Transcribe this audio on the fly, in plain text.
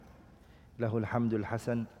له الحمد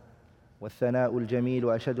الحسن والثناء الجميل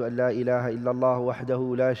وأشهد أن لا إله إلا الله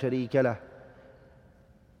وحده لا شريك له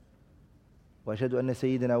وأشهد أن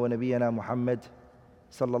سيدنا ونبينا محمد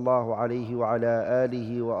صلى الله عليه وعلى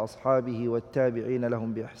آله وأصحابه والتابعين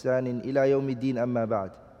لهم بإحسان إلى يوم الدين أما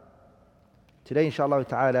بعد. Today inshallah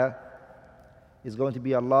ta'ala is going to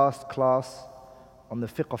be our last class on the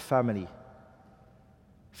fiqh of family,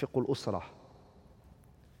 fiqh al-usrah,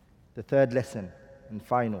 the third lesson and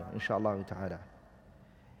final inshallah ta'ala.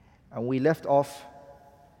 And we left off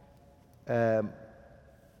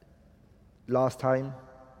last time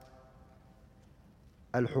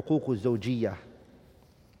al-huquq al-zawjiyah,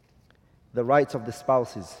 the rights of the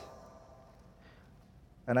spouses.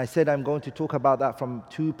 And I said I'm going to talk about that from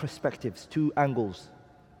two perspectives, two angles.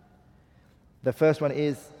 The first one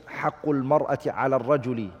is حق المرأة على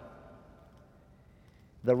الرجل,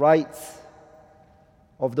 the rights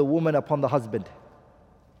of the woman upon the husband.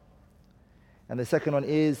 And the second one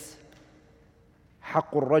is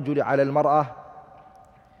حق الرجل على المرأة,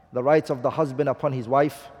 the rights of the husband upon his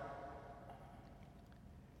wife.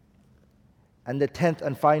 And the 10th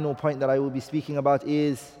and final point that I will be speaking about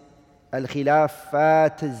is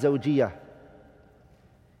al-khilafat al-zawjiyah,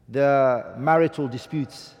 the marital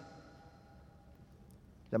disputes.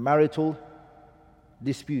 The marital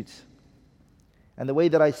disputes. And the way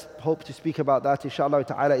that I hope to speak about that, inshallah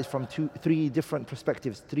ta'ala, is from three different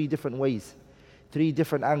perspectives, three different ways, three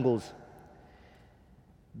different angles.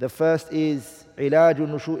 The first is علاج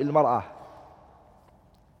نشوء المرأة,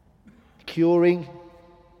 curing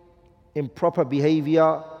improper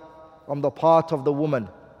behavior on the part of the woman.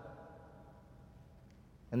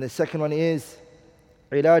 And the second one is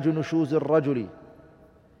علاج نشوز الرجل,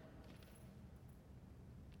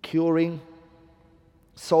 curing,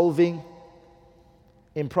 solving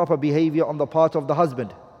improper behavior on the part of the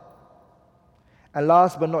husband. And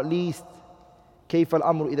last but not least, كيف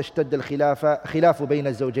الأمر إذا اشتد الخلاف بين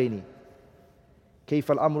الزوجين.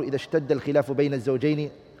 كيف الأمر إذا اشتد الخلاف بين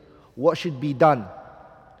الزوجين, what should be done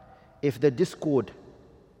if the discord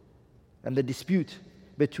and the dispute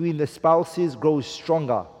between the spouses grows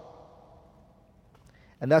stronger.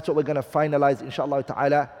 And that's what we're going to finalize inshallah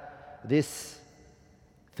ta'ala this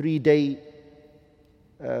 3-day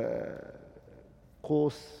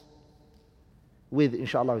course with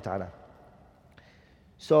inshallah ta'ala.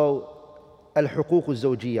 So al-huquq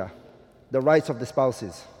al-zawjiyah, the rights of the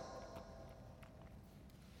spouses.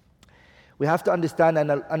 We have to understand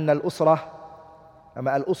أن الأسرة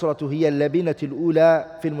أما الأسرة هي اللبنة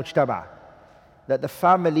الأولى في المجتمع, that the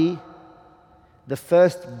family, the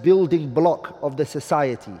first building block of the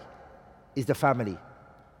society is the family.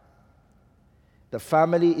 The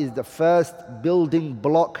family is the first building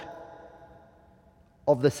block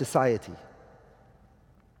of the society.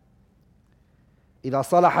 إذا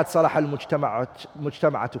صلحت صلح المجتمع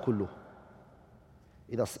كله.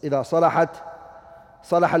 إذا صلحت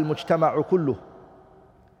صلح المجتمع كله.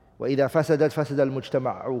 وإذا فسدت فسد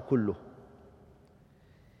المجتمع كله.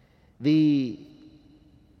 The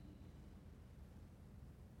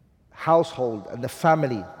household and the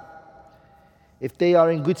family, if they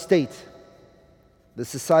are in good state, the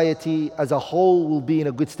society as a whole will be in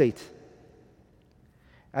a good state.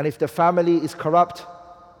 And if the family is corrupt,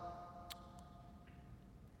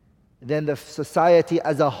 then the society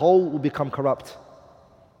as a whole will become corrupt.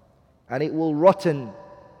 And it will rotten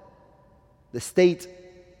the state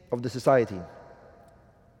of the society.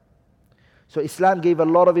 So Islam gave a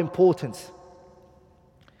lot of importance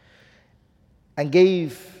and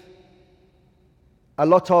gave a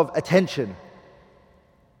lot of attention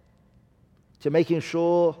to making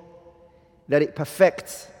sure that it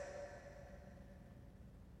perfects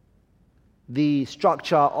the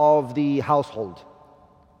structure of the household.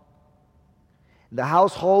 The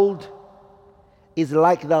household is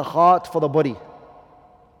like the heart for the body.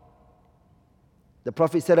 The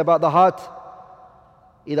Prophet said about the heart,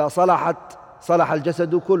 إذا صلحت صلح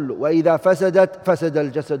الجسد كله وإذا فسدت فسد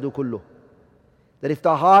الجسد كله. That if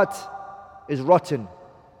the heart is rotten,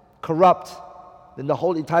 corrupt, then the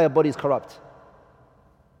whole entire body is corrupt.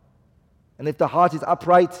 And if the heart is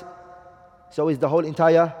upright, so is the whole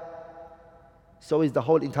entire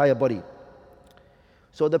body.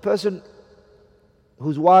 So the person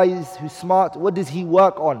who's wise, who's smart, what does he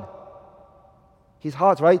work on? His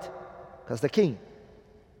heart, right? Because the king.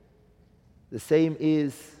 The same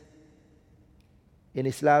is in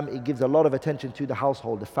Islam, it gives a lot of attention to the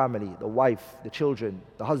household, the family, the wife, the children,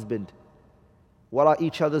 the husband. What are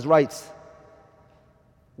each other's rights?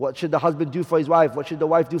 What should the husband do for his wife? What should the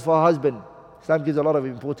wife do for her husband? Islam gives a lot of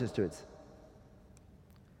importance to it.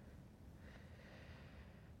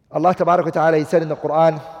 Allah Tabarak wa Ta'ala, He said in the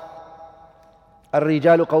Quran,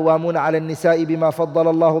 الرجال قوامون على النساء بما فضل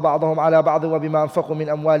الله بعضهم على بعض وبما أنفقوا من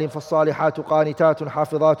أموالهم فالصالحات قانتات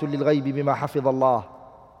حافظات للغيب بما حفظ الله.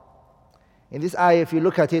 In this ayah, if you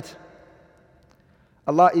look at it,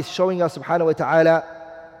 Allah is showing us subhanahu wa ta'ala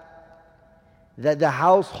that the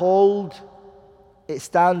household, it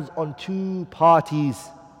stands on two parties.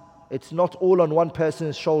 It's not all on one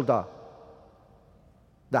person's shoulder.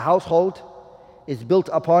 The household is built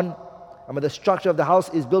upon, the structure of the house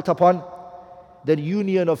is built upon the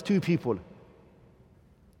union of two people.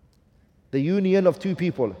 The union of two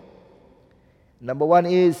people. Number one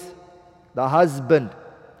is the husband,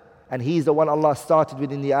 and he's the one Allah started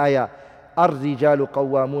with in the ayah. الرجال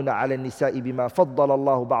قوامون على النساء بما فضل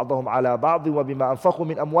الله بعضهم على بعض وبما أنفقوا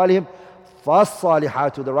من أموالهم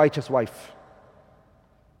فالصالحات, the righteous wife.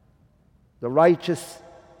 The righteous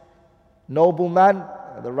noble man,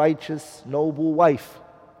 the righteous noble wife.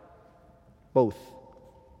 Both.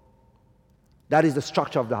 That is the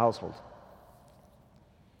structure of the household.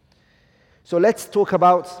 So let's talk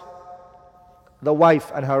about the wife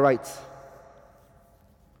and her rights.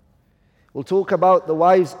 We'll talk about the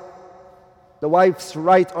wife's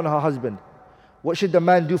right on her husband. What should the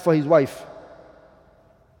man do for his wife?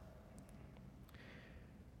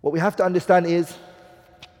 What we have to understand is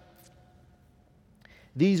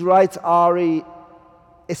these rights are an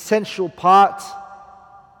essential part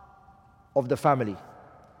of the family.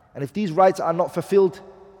 And if these rights are not fulfilled,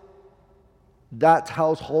 that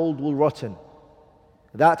household will rotten.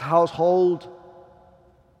 That household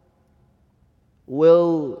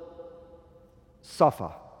will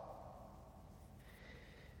suffer.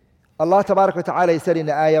 Allah tabarak wa ta'ala said in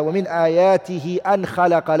the ayah, وَمِنْ آيَاتِهِ أَنْ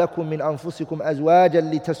خَلَقَ لَكُم مِّنْ أَنفُسِكُمْ أَزْوَاجًا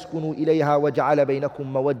لِتَسْكُنُوا إِلَيْهَا وَجَعَلَ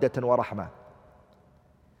بَيْنَكُم مَّوَدَّةً وَرَحْمَةً.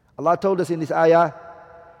 Allah told us in this ayah,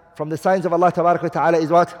 from the signs of Allah tabarak wa ta'ala is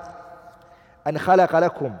what? أَنْ خَلَقَ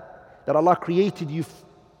لَكُم, that Allah created you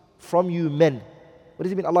from you men. What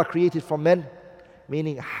does it mean Allah created from men?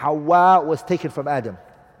 Meaning Hawa was taken from Adam.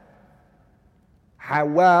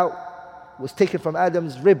 Hawa was taken from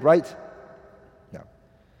Adam's rib, right? No.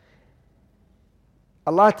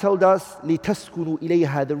 Allah told us, لِتَسْكُنُوا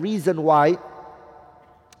إِلَيْهَا, the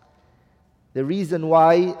reason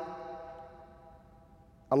why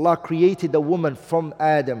Allah created the woman from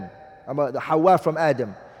Adam, the Hawa from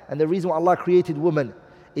Adam, and the reason why Allah created woman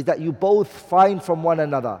is that you both find from one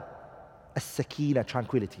another as-sakina,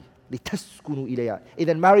 tranquility. لِتَسْكُنُوا إِلَيْهَا. And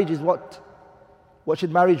then marriage is what? What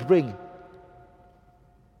should marriage bring?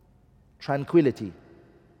 Tranquility.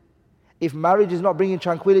 If marriage is not bringing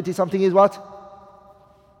tranquility, something is what?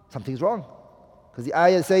 Something's wrong. Because the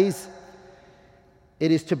ayah says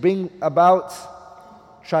it is to bring about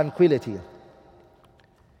tranquility.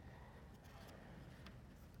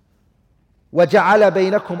 وَجَعَلَ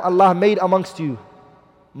بَيْنَكُمْ, Allah made amongst you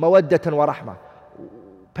مَوَدَّةً وَرَحْمَةً.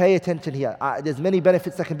 Pay attention here. There's many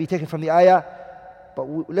benefits that can be taken from the ayah, but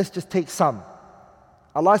let's just take some.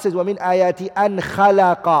 Allah says, وَمِنْ آيَاتِ أَنْ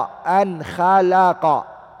خَلَقَ.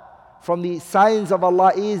 From the signs of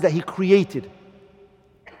Allah is that He created.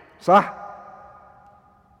 Sah?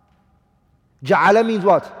 Ja'ala means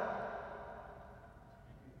what?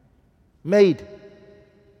 Made.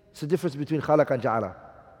 It's the difference between khalaqa and ja'ala.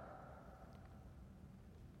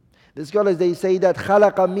 The scholars, they say that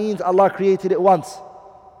khalaqa means Allah created it once.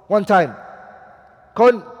 One time.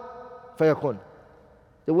 Kun fayakun.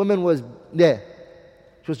 The woman was there.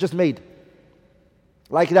 She was just made.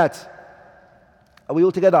 Like that. Are we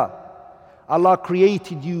all together? Allah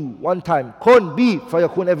created you one time. Kun, be,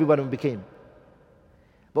 fayakun, everyone became.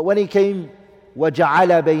 But when He came,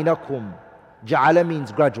 وَجَعَلَ بَيْنَكُمْ. Ja'ala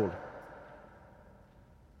means gradual.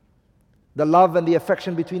 The love and the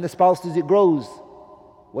affection between the spouses, it grows.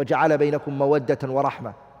 وَجَعَلَ بَيْنَكُمْ مَوَدَّةً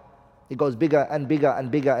وَرَحْمَةً. It goes bigger and bigger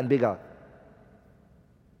and bigger and bigger.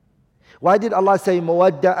 Why did Allah say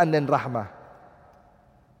mawadda and then rahmah?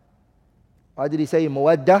 Why did He say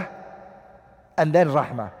mawadda and then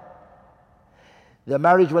rahmah? The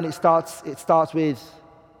marriage, when it starts with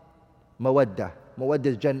mawadda.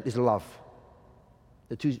 Mawadda is love.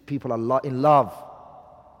 The two people are in love.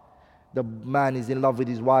 The man is in love with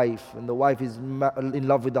his wife, and the wife is in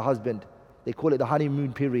love with the husband. They call it the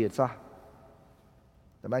honeymoon period, sah?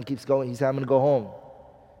 The man keeps going. He says, I'm going to go home.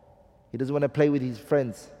 He doesn't want to play with his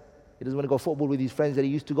friends. He doesn't want to go football with his friends that he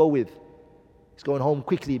used to go with. He's going home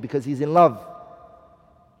quickly because he's in love.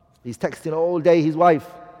 He's texting all day his wife.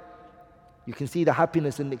 You can see the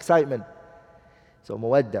happiness and excitement. So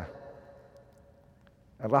mawadda.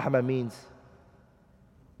 And rahmah means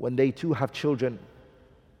when they too have children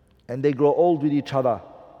and they grow old with each other,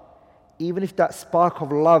 even if that spark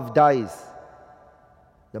of love dies,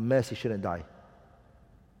 the mercy shouldn't die.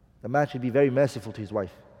 The man should be very merciful to his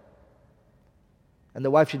wife. And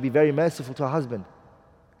the wife should be very merciful to her husband.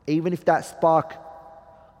 Even if that spark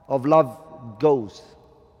of love goes.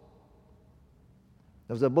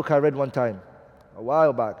 There was a book I read one time, a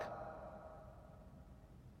while back.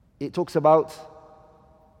 It talks about,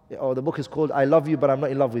 the book is called I Love You But I'm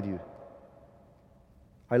Not in Love with You.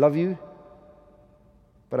 I love you,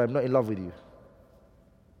 but I'm not in love with you.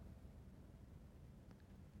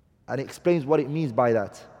 And it explains what it means by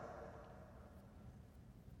that.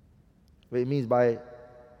 What it means by,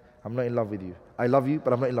 I'm not in love with you. I love you,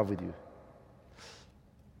 but I'm not in love with you.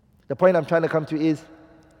 The point I'm trying to come to is,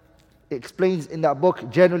 it explains in that book,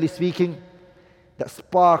 generally speaking, that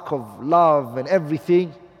spark of love and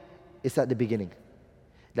everything is at the beginning.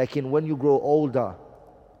 Like in when you grow older,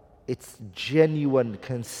 it's genuine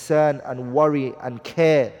concern and worry and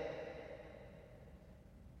care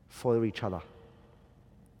for each other.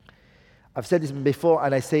 I've said this before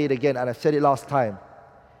and I say it again, and I've said it last time.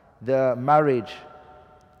 The marriage,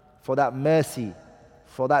 for that mercy,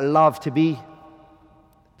 for that love to be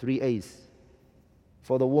 3 A's.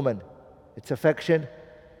 For the woman, it's affection.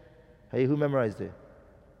 Hey, who memorized it?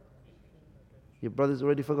 Your brothers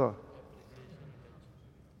already forgot.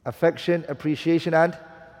 Affection, appreciation, and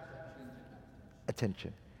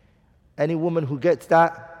attention. Any woman who gets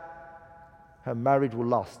that, her marriage will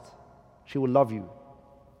last. She will love you.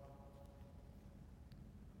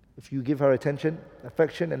 If you give her attention,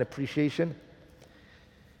 affection, and appreciation,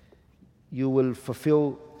 you will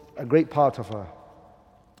fulfill a great part of her.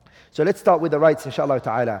 So let's start with the rights, inshallah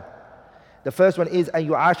ta'ala. The first one is أن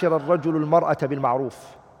يعاشر الرجل المرأة بالمعروف.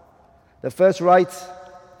 The first right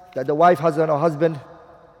that the wife has on her husband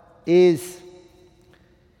is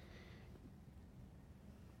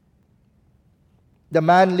the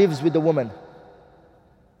man lives with the woman.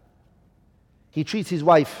 He treats his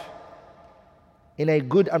wife in a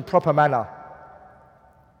good and proper manner.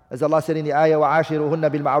 As Allah said in the ayah, وَعَاشِرُهُنَّ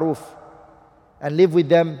بِالْمَعْرُوفِ, and live with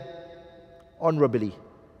them honorably.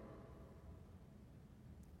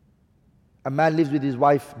 A man lives with his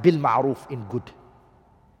wife bil-ma'ruf, in good.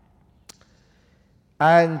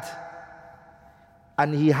 And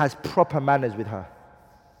he has proper manners with her.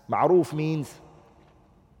 Ma'ruf means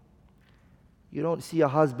you don't see a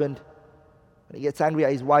husband, when he gets angry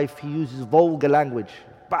at his wife, he uses vulgar language,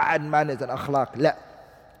 bad manners and akhlaq. La.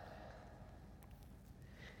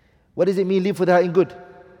 What does it mean, live with her in good?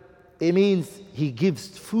 It means he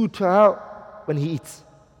gives food to her when he eats.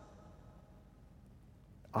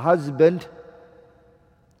 A husband,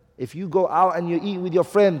 if you go out and you eat with your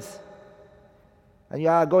friends, and you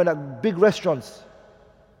are going to big restaurants,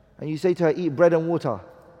 and you say to her, eat bread and water,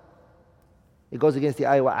 it goes against the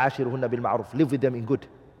ayah, وَعَاشِرُهُنَّ بِالْمَعْرُوفِ, live with them in good.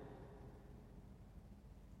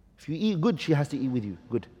 If you eat good, she has to eat with you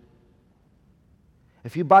good.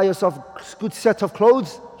 If you buy yourself a good set of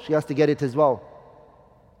clothes, she has to get it as well.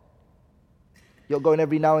 You're going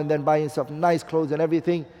every now and then buying yourself nice clothes and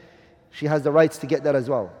everything, she has the rights to get that as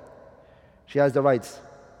well. She has the rights.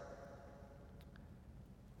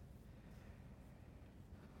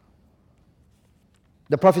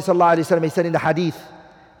 The Prophet ﷺ, he said in the hadith,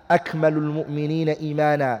 أَكْمَلُ الْمُؤْمِنِينَ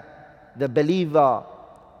إِيمَانًا, the believer,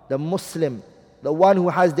 the Muslim, the one who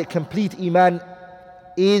has the complete iman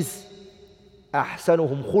is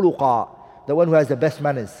أَحْسَنُهُمْ خُلُقًا, the one who has the best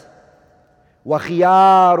manners.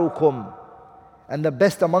 وَخِيَارُكُمْ, and the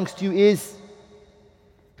best amongst you is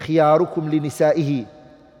خِيَارُكُمْ لِنِسَائِهِ,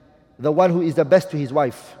 the one who is the best to his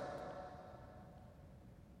wife.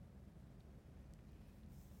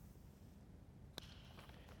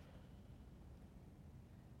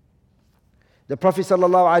 The Prophet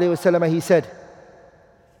ﷺ, he said,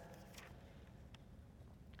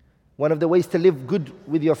 one of the ways to live good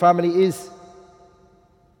with your family is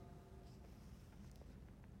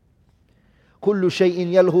كُلُّ شَيْءٍ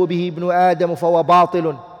يَلْهُو بِهِ ابْنُ آدَمُ فَهُوَ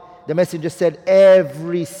بَاطِلٌ. The Messenger said,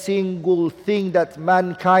 every single thing that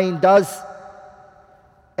mankind does,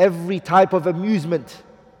 every type of amusement,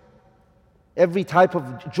 every type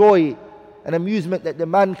of joy and amusement that the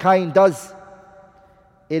mankind does,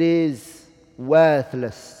 it is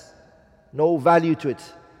worthless, no value to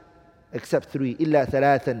it, except three. إِلَّا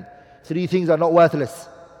ثَلَاثًا. Three things are not worthless.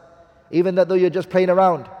 Even though you're just playing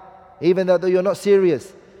around, even though you're not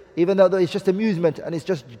serious, even though it's just amusement and it's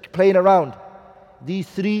just playing around, these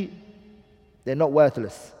three, they're not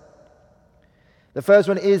worthless. The first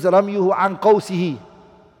one is رَمْيُهُ عَنْ قَوْسِهِ,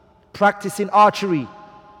 practicing archery.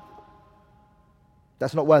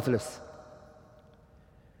 That's not worthless.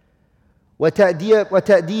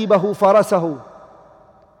 وَتَأْدِيبَهُ فَرَسَهُ,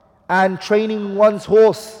 and training one's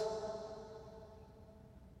horse.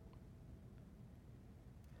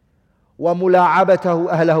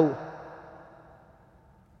 وَمُلَاعَبَتَهُ أَهْلَهُ,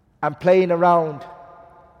 and playing around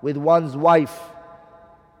with one's wife.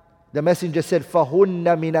 The Messenger said, فَهُنَّ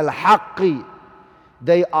مِنَ الْحَقِّ,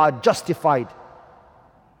 they are justified.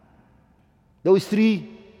 Those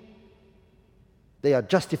three, they are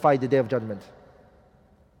justified the Day of Judgment.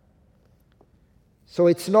 So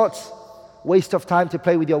it's not waste of time to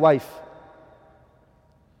play with your wife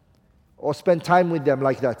or spend time with them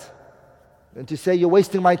like that. And to say you're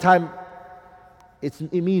wasting my time, it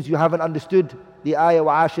means you haven't understood the ayah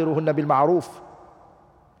وَعَاشِرُهُنَّ بِالْمَعْرُوفِ.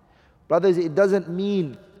 Brothers, it doesn't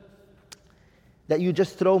mean that you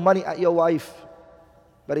just throw money at your wife,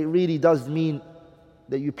 but it really does mean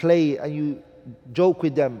that you play and you joke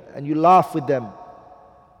with them and you laugh with them.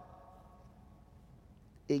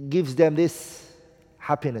 It gives them this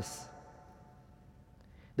happiness.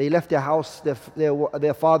 They left their house,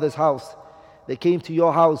 their father's house. They came to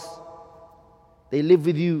your house. They live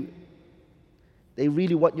with you. They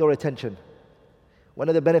really want your attention. One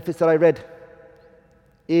of the benefits that I read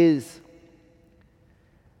is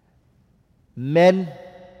men,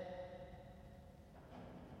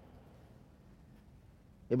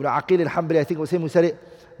 Ibn Aqil al-Hanbali, I think it was him who said it,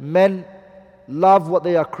 men love what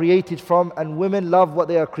they are created from and women love what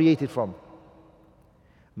they are created from.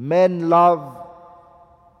 Men love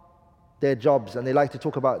their jobs and they like to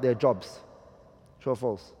talk about their jobs. True or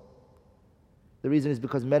false? The reason is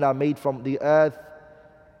because men are made from the earth,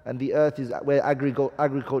 and the earth is where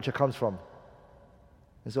agriculture comes from.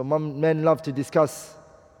 And so men love to discuss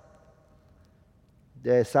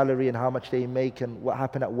their salary and how much they make and what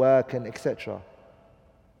happened at work and etc.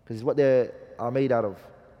 Because it's what they are made out of.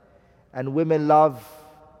 And women love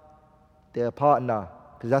their partner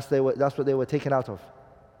because that's what they were taken out of.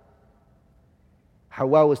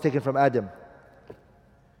 Hawa was taken from Adam.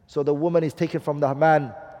 So the woman is taken from the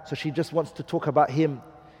man, so she just wants to talk about him.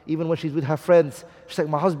 Even when she's with her friends, she's like,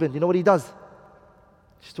 my husband, you know what he does?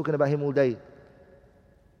 She's talking about him all day.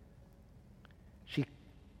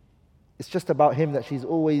 It's just about him that she's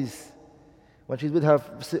always, when she's with her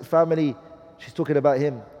family, she's talking about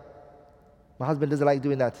him. My husband doesn't like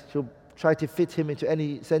doing that. She'll try to fit him into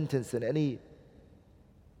any sentence and any,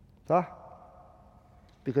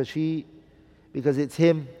 because it's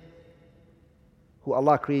him who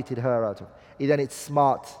Allah created her out of. Then it's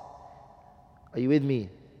smart. Are you with me?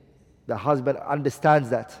 The husband understands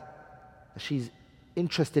that she's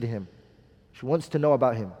interested in him. She wants to know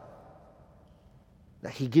about him.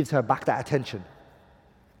 That he gives her back that attention.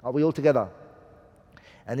 Are we all together?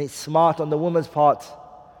 And it's smart on the woman's part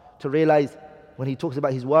to realize when he talks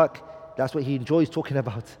about his work, that's what he enjoys talking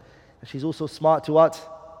about. And she's also smart to what?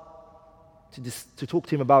 To talk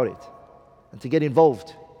to him about it and to get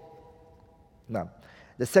involved. Now,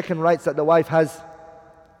 the second rights that the wife has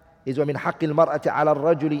is وَمِنْ حَقِّ الْمَرْأَةِ عَلَى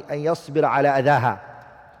الرَّجُلِ أَنْ يَصْبِرَ عَلَى أَذَاهَا.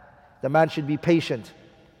 The man should be patient.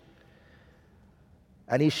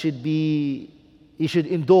 And he should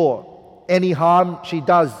endure any harm she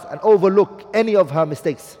does and overlook any of her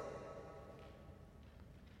mistakes.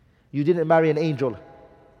 You didn't marry an angel.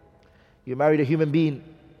 You married a human being.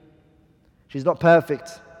 She's not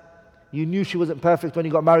perfect. You knew she wasn't perfect when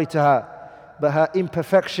you got married to her, but her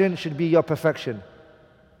imperfection should be your perfection.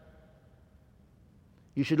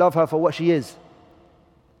 You should love her for what she is.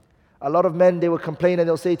 A lot of men, they will complain and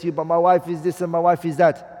they'll say to you, but my wife is this and my wife is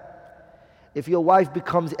that. If your wife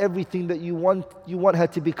becomes everything that you want her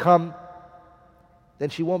to become, then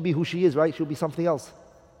she won't be who she is, right? She'll be something else.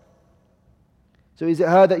 So is it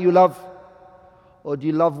her that you love, or do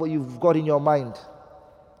you love what you've got in your mind?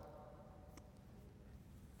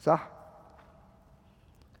 Sah?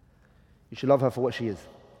 You should love her for what she is.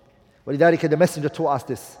 ولذلك the Messenger taught us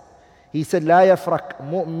this. He said, لا يفرق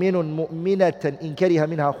مؤمن مؤمنة إن كره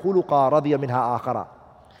منها خلقا رضي منها آخرا.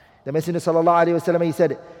 The Messenger sallallahu alaihi wasallam, he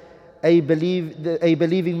said, a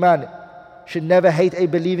believing man should never hate a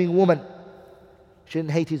believing woman.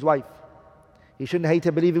 Shouldn't hate his wife. He shouldn't hate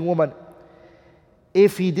a believing woman.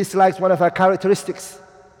 If he dislikes one of her characteristics,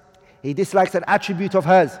 he dislikes an attribute of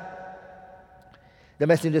hers, the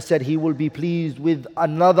Messenger said he will be pleased with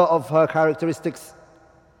another of her characteristics,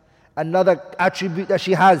 another attribute that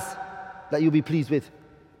she has that you'll be pleased with.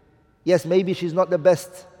 Yes, maybe she's not the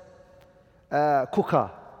best cooker,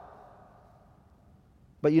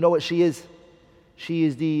 but you know what she is? She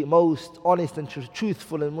is the most honest and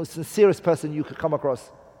truthful and most sincerest person you could come across.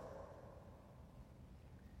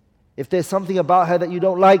 If there's something about her that you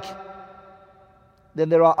don't like, then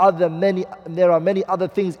there are many other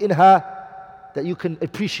things in her that you can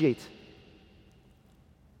appreciate.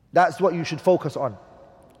 That's what you should focus on.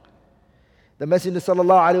 The Messenger sallallahu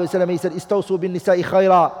alaihi wasallam, he said, "Istawsu bin nisa'i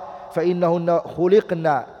khayra, fa innahunna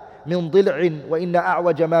khuliqna من ضلع وإن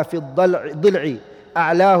أعوج ما في الضلع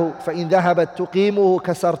أعلاه فإن ذهبت تقيمه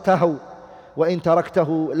كسرته وإن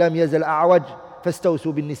تركته لم يزل أعوج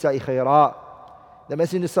فاستوسوا بالنساء خيرا. The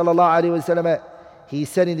Messenger sallallahu alaihi wasallam, he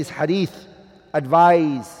said in this hadith,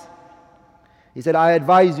 advise. He said, I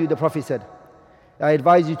advise you, the Prophet said, I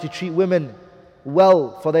advise you to treat women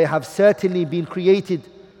well, for they have certainly been created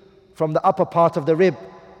from the upper part of the rib,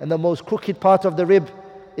 and the most crooked part of the rib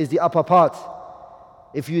is the upper part.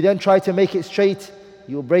 If you then try to make it straight,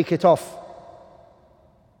 you will break it off.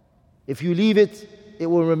 If you leave it, it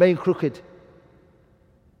will remain crooked.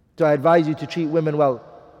 So I advise you to treat women well.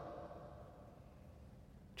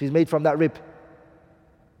 She's made from that rib.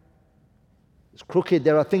 It's crooked.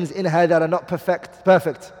 There are things in her that are not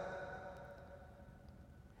perfect.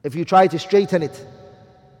 If you try to straighten it,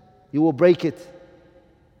 you will break it.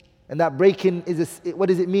 And that breaking what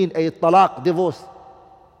does it mean? A talaq, divorce.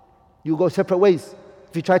 You go separate ways.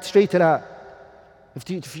 If you try to straighten her, if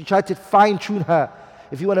you try to fine-tune her,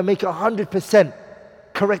 if you want to make 100%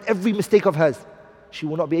 correct every mistake of hers, she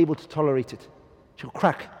will not be able to tolerate it. She'll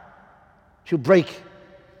crack. She'll break.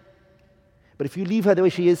 But if you leave her the way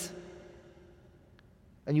she is,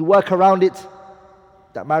 and you work around it,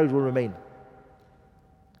 that marriage will remain.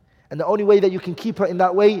 And the only way that you can keep her in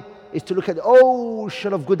that way is to look at the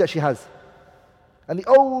ocean of good that she has, and the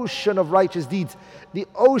ocean of righteous deeds, the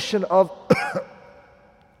ocean of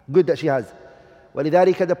good that she has.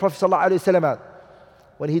 وَلِذَلِكَ the Prophet ﷺ,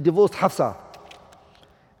 when he divorced Hafsa,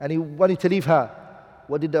 and he wanted to leave her,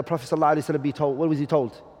 what did the Prophet ﷺ be told? What was he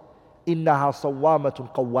told? إِنَّهَا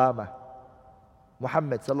صَوَّامَةٌ قَوَّامَةٌ.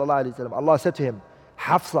 Muhammad ﷺ, Allah said to him,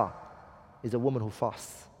 Hafsa is a woman who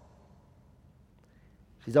fasts.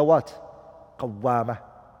 She's a what? Qawwama.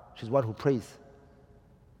 She's one who prays.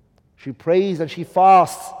 She prays and she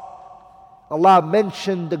fasts. Allah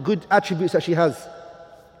mentioned the good attributes that she has.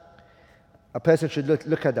 A person should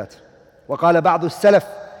look at that. وقال بعض السلف,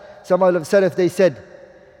 some of the Salaf, they said,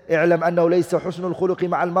 اعلم أنه ليس حسن الخلق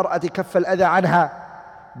مع المرأة كف الأذى عنها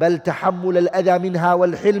بل تحمل الأذى منها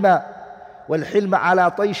والحلم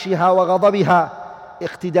على طيشها وغضبها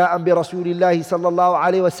اقتداء برسول الله صلى الله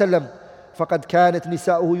عليه وسلم فقد كانت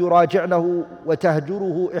نساؤه يراجعنه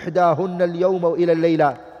وتهجره إحداهن اليوم إلى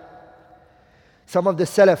الليلة. Some of the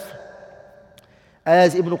Salaf,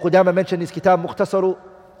 as Ibn Qudama mentioned in his kitab Mukhtasar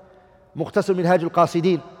Minhaj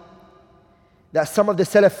al-Qasidin, that some of the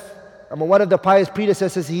Salaf, one of the pious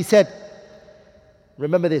predecessors, he said,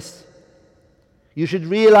 remember this, you should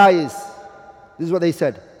realize, this is what they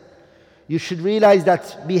said, you should realize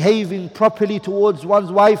that behaving properly towards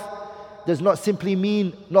one's wife does not simply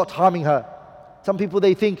mean not harming her. Some people,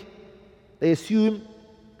 they assume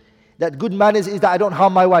that good manners is that I don't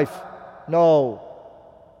harm my wife. No.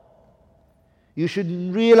 You should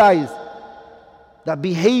realize that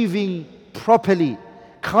behaving properly,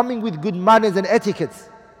 coming with good manners and etiquettes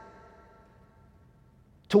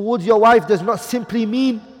towards your wife does not simply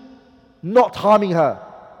mean not harming her.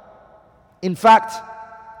 In fact,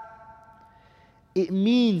 it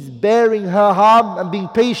means bearing her harm and being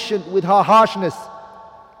patient with her harshness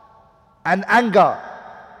and anger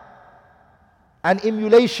and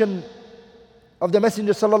emulation of the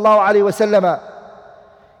Messenger sallallahu alaihi wasallam.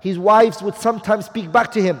 His wives would sometimes speak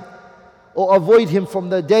back to him or avoid him from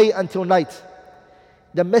the day until night.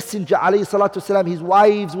 The Messenger alayhi salatu wasalam, his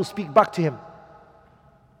wives will speak back to him.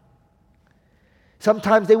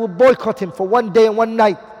 Sometimes they will boycott him for one day and one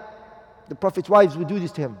night. The Prophet's wives would do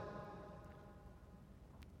this to him.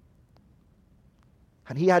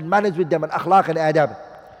 And he had manners with them and akhlaq and adab.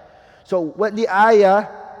 So when the ayah,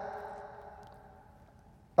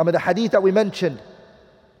 the hadith that we mentioned,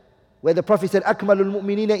 where the Prophet said, أَكْمَلُ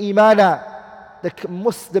الْمُؤْمِنِينَ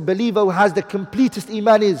إِيمَانًا, the believer who has the completest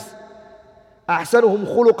iman is أَحْسَنُهُمْ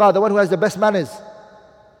خُلُقًا, the one who has the best manners.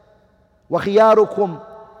 وَخِيَارُكُمْ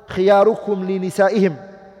لِنِسَائِهِمْ,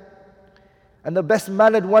 and the best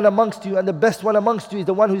mannered one amongst you and the best one amongst you is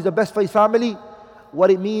the one who is the best for his family.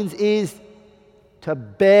 What it means is to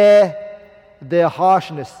bear their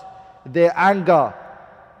harshness, their anger,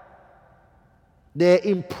 their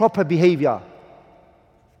improper behavior.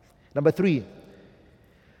 Number 3,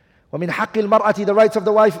 وَمِنْ حَقِّ الْمَرْأَةِ, the rights of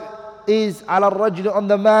the wife is على الرجل, on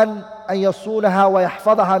the man, أن يصونها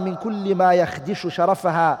ويحفظها من كل ما يخدش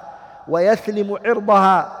شرفها ويثلم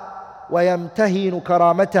عرضها ويمتهن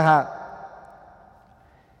كرامتها.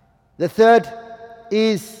 The third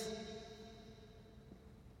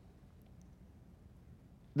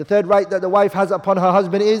right that the wife has upon her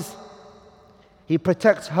husband is he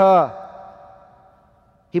protects her.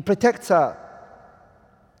 He protects her.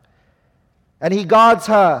 And he guards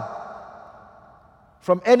her.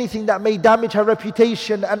 from anything that may damage her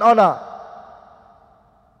reputation and honor.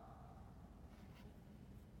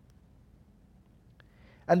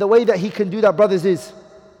 And the way that he can do that, brothers, is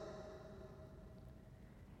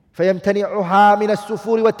فَيَمْتَنِعُهَا مِنَ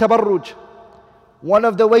السُّفُورِ وَالتَّبَرُّجِ. One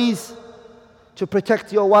of the ways to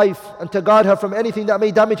protect your wife and to guard her from anything that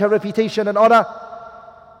may damage her reputation and honor,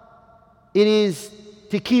 it is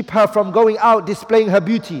to keep her from going out displaying her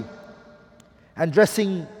beauty and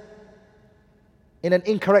dressing in an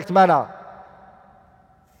incorrect manner.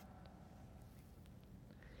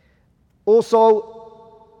 Also,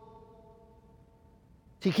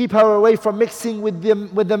 to keep her away from mixing with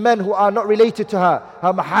the men who are not related to her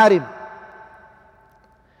maharim.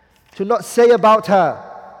 To not say about her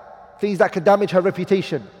things that could damage her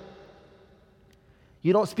reputation.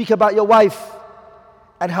 You don't speak about your wife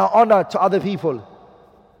and her honor to other people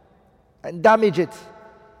and damage it.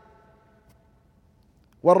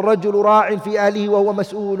 وَالرَّجُلُ رَاعٍ فِي أَهْلِهِ وَهُوَ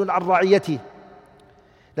مَسْئُولٌ عَنْ رَعِيَّتِهِ.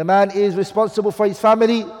 The man is responsible for his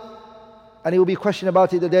family and he will be questioned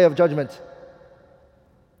about it the day of judgment.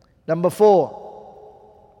 Number 4,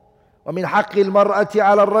 ومن حق المرأة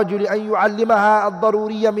على الرجل أن يعلمها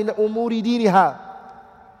الضرورية من أمور دينها.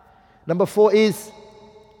 Number 4 is,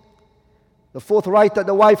 the fourth right that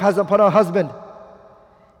the wife has upon her husband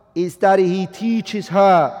is that he teaches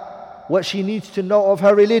her what she needs to know of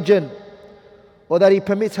her religion, or that he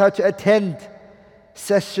permits her to attend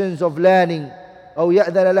sessions of learning. أو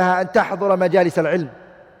يأذن لها أن تحضر مجالس العلم.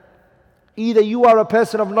 Either you are a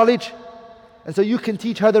person of knowledge and so you can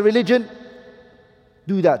teach her the religion,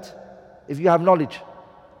 do that if you have knowledge.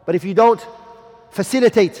 But if you don't,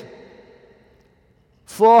 facilitate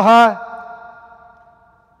for her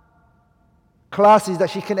classes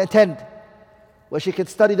that she can attend, where she can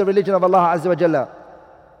study the religion of Allah Azza wa Jalla.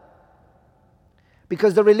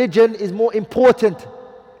 Because the religion is more important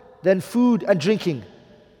than food and drinking.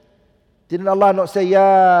 Didn't Allah not say,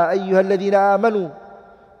 Ya ayyuha alladhina amanu,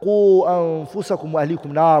 qu anfusakum wa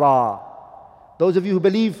ahlikum nara. Those of you who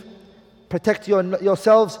believe, protect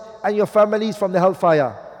yourselves and your families from the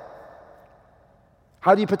hellfire.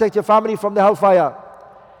 How do you protect your family from the hellfire?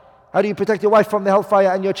 How do you protect your wife from the hellfire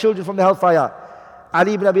and your children from the hellfire?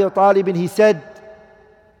 Ali ibn Abi Talib, he said,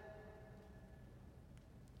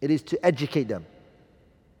 it is to educate them.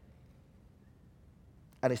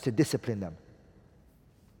 And it's to discipline them.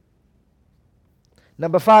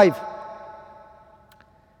 Number 5,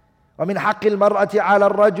 ومن حق المرأة على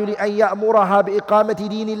الرجل أن يأمرها بإقامة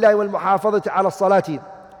دين الله والمحافظة على الصلاة.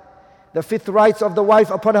 The 5th right of the wife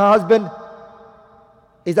upon her husband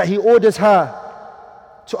is that he orders her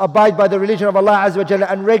to abide by the religion of Allah Azza wa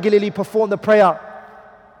Jalla and regularly perform the prayer.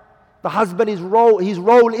 The husband, his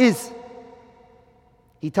role is,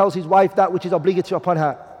 he tells his wife that which is obligatory upon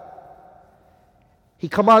her. He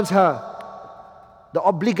commands her the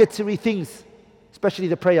obligatory things, especially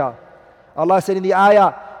the prayer. Allah said in the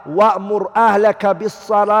ayah, وَأْمُرْ أَهْلَكَ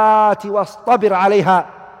بِالصَّلَاةِ وَاصْطَبِرْ عَلَيْهَا.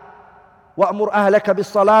 وَأْمُرْ أَهْلَكَ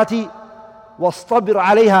بِالصَّلَاةِ وَاصْطَبِرْ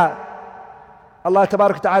عَلَيْهَا. Allah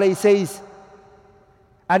Tabarak Ta'ala says,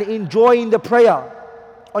 and enjoin the prayer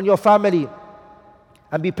on your family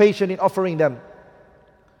and be patient in offering them.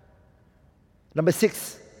 Number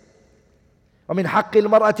 6, ومن حق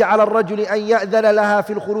المرأة على الرجل أن يأذن لها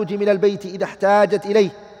في الخروج من البيت إذا احتاجت إليه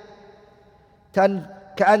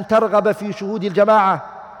كأن ترغب في شهود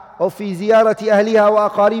الجماعة أو في زيارة أهلها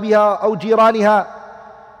وأقاربها أو جيرانها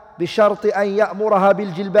بشرط أن يأمرها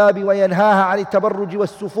بالجلباب وينهاها عن التبرج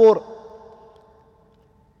والسفور،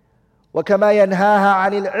 وكما ينهاها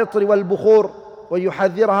عن العطر والبخور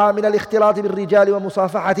ويحذرها من الاختلاط بالرجال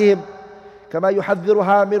ومصافحتهم كما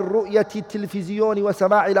يحذرها من رؤية التلفزيون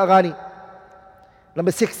وسماع الأغاني.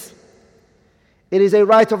 Number 6, it is a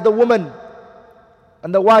right of the woman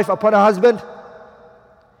and the wife upon her husband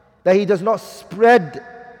that he does not spread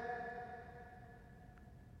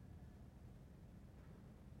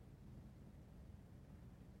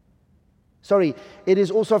it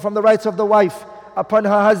is also from the rights of the wife upon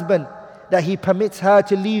her husband that he permits her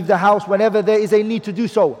to leave the house whenever there is a need to do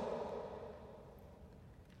so.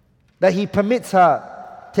 That he permits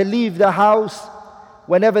her to leave the house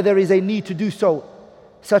whenever there is a need to do so,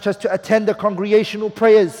 such as to attend the congregational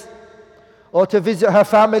prayers or to visit her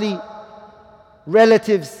family,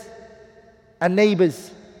 relatives and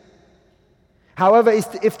neighbors. However,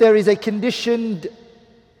 if there is a conditioned,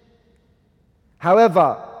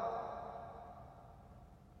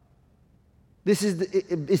 this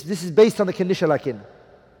is based on the condition lakin.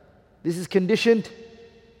 This is conditioned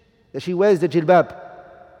that she wears the jilbab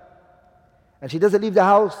and she doesn't leave the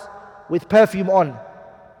house with perfume on,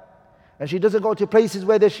 and she doesn't go to places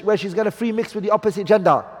where she's going to free mix with the opposite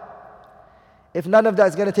gender. if none of that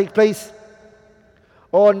is going to take place,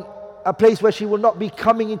 or a place where she will not be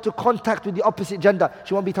coming into contact with the opposite gender,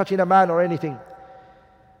 she won't be touching a man or anything.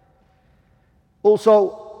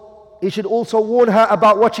 Also, he should also warn her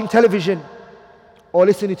about watching television or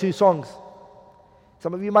listening to songs.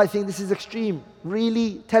 Some of you might think this is extreme.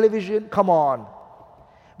 Really? Television? Come on.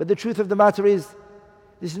 But the truth of the matter is,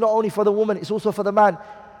 this is not only for the woman, it's also for the man.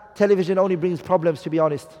 Television only brings problems, to be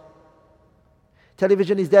honest.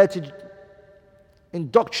 Television is there to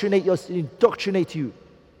indoctrinate you,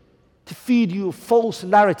 to feed you a false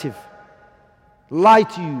narrative, lie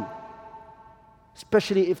to you,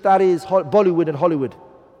 especially if that is Bollywood and Hollywood.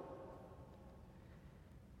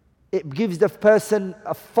 It gives the person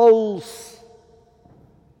a false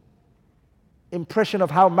impression of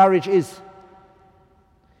how marriage is.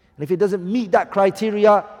 And if it doesn't meet that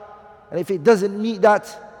criteria, and if it doesn't meet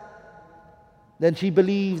that, then she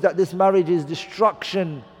believes that this marriage is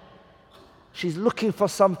destruction. She's looking for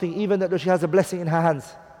something, even though she has a blessing in her hands.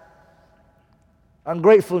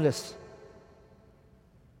 Ungratefulness.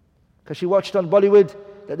 Because she watched on Bollywood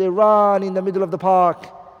that they run in the middle of the park.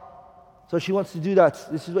 So she wants to do that.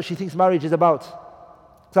 This is what she thinks marriage is about.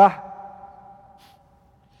 Sah?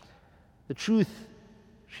 The truth,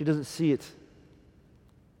 she doesn't see it.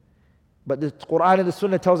 But the Quran and the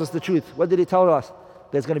Sunnah tells us the truth. What did it tell us?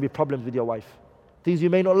 There's going to be problems with your wife. Things you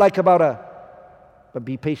may not like about her, but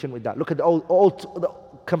be patient with that. Look at the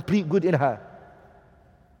complete good in her.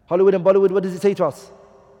 Hollywood and Bollywood, what does it say to us?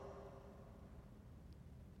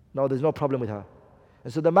 No, there's no problem with her.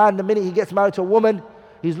 And so the man, the minute he gets married to a woman,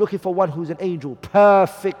 he's looking for one who's an angel,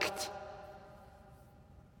 perfect.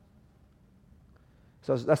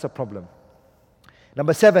 So that's a problem.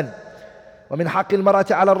 Number 7, ومن حق المرأة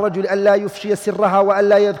على الرجل ألا يفشي سرها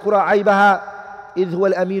وألا يذكر عيبها إذ هو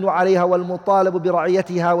الأمين عليها والمطالب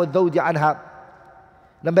برعيتها والذود عنها.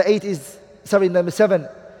 Number 7,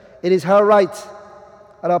 it is her right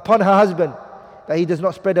and upon her husband that he does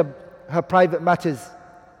not spread her private matters,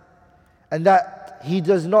 and that he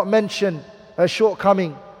does not mention her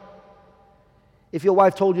shortcoming. If your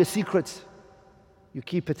wife told you a secret, you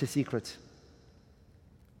keep it a secret.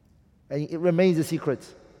 And it remains a secret.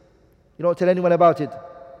 You don't tell anyone about it.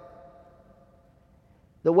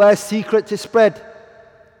 The worst secret to spread,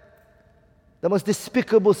 the most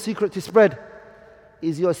despicable secret to spread,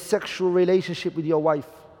 is your sexual relationship with your wife.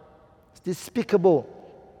 It's despicable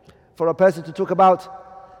for a person to talk about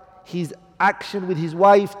his action with his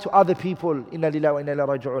wife to other people. Inna lillahi wa inna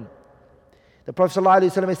ilayhi raji'un. The Prophet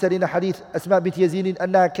ﷺ said in a hadith, Asma bint Yazid,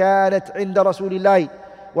 أنها كانت عند رسول الله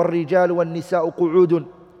والرجال والنساء قعود.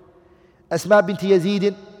 Asma bint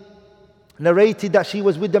Yazid narrated that she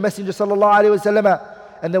was with the Messenger ﷺ,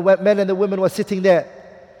 and the men and the women were sitting there.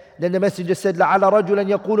 Then the Messenger said, لعل رجلا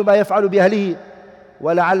يقول ما يفعل بأهله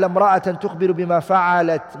ولعل امرأة تخبر بما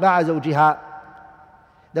فعلت مع زوجها.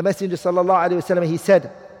 The Messenger ﷺ, he said,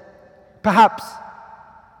 perhaps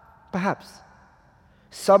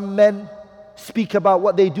some men speak about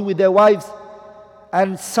what they do with their wives,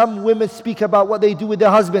 and some women speak about what they do with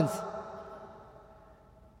their husbands.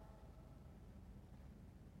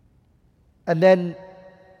 And then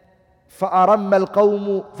فأرم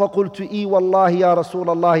القوم فقلت إي والله يا رسول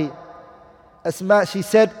الله. Asma, she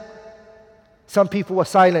said, some people were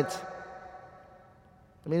silent.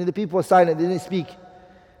 The people were silent, they didn't speak.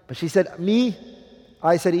 But she said, me?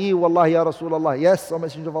 I said, إي والله يا رسول الله. Yes, O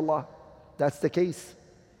Messenger of Allah. That's the case.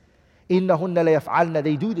 إنهن ليفعلن.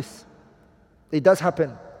 They do this. It does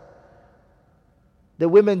happen. The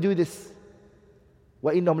women do this.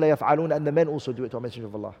 وإنهم ليفعلون. And the men also do it, O Messenger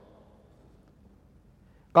of Allah.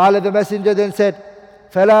 قال, the Messenger then said,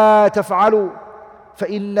 فلا تفعلوا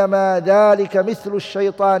فإنما ذلك مثل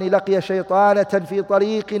الشيطان لقي شيطانة في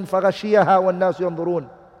طريق فغشيها والناس ينظرون.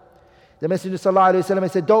 The Messenger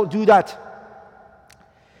ﷺ said, don't do that.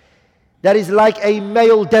 That is like a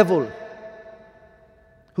male devil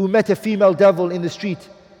who met a female devil in the street,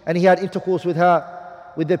 and he had intercourse with her,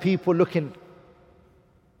 with the people looking.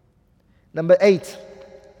 Number 8,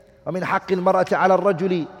 ومن حق المرأة على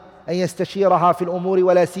الرجل أن يستشيرها في الأمور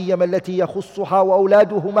ولا سيما التي يخصها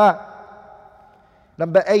وأولادهما.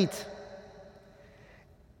 Number 8,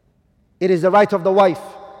 it is the right of the wife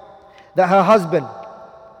that her husband,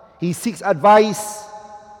 he seeks advice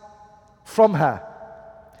from her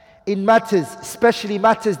in matters, especially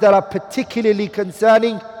matters that are particularly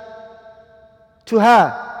concerning to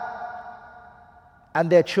her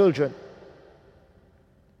and their children.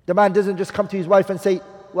 The man doesn't just come to his wife and say,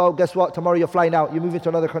 well, guess what, tomorrow you're flying out, you're moving to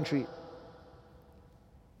another country.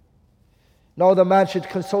 No, the man should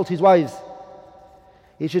consult his wives.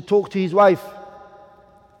 He should talk to his wife.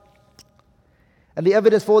 And the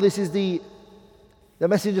evidence for this is the The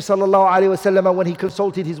Messenger sallallahu alaihi wasallam, when he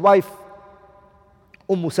consulted his wife,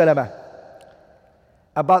 Salama,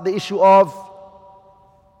 about the issue of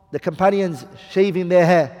the companions shaving their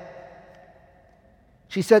hair,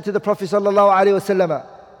 she said to the Prophet sallallahu alaihi wasallam,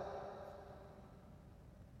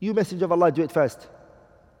 you Messenger of Allah, do it first,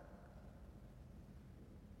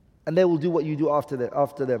 and they will do what you do after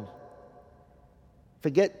them.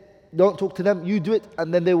 Don't talk to them, you do it,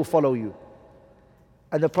 and then they will follow you.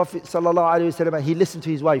 And the Prophet ﷺ, he listened to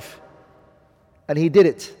his wife, and he did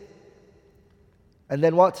it. And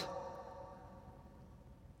then what?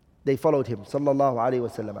 They followed him, sallallahu alaihi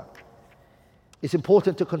wasallam. It's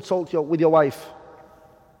important to consult with your wife.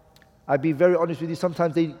 I'll be very honest with you,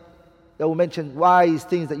 sometimes they will mention wise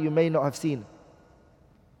things that you may not have seen.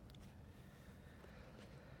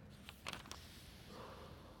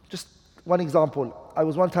 Just one example. I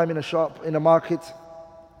was one time in a shop, in a market,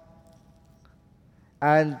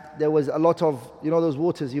 and there was a lot of, those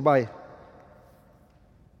waters you buy?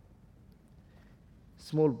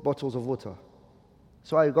 Small bottles of water.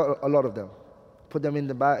 So I got a lot of them. Put them in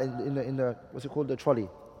the bag, in the what's it called, the trolley.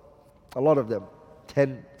 A lot of them.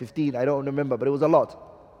 10, 15, I don't remember, but it was a lot.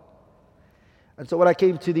 And so when I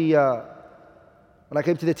came to the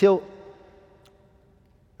till,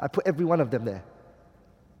 I put every one of them there.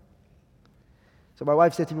 So my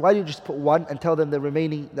wife said to me, why don't you just put one and tell them the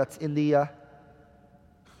remaining that's in the...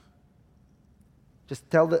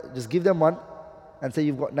 Just give them one and say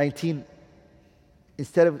you've got 19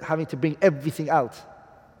 instead of having to bring everything out.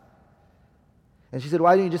 And she said,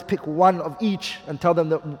 why don't you just pick one of each and tell them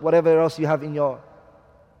that whatever else you have in your...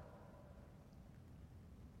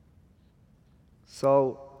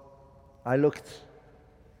 So I looked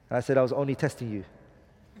and I said, I was only testing you.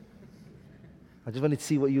 I just wanted to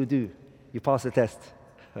see what you do. You pass the test.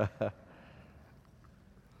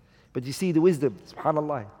 But you see the wisdom,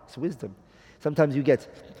 subhanAllah, it's wisdom. Sometimes you get,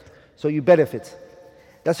 so you benefit.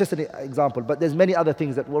 That's just an example, but there's many other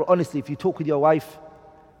things that, well, honestly, if you talk with your wife,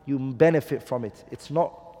 you benefit from it. It's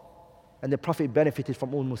not, and the Prophet benefited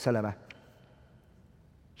from Salama.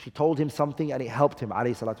 She told him something and it helped him,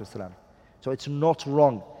 alayhi salatu wasalam. So it's not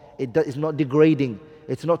wrong. It's not degrading.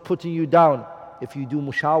 It's not putting you down. If you do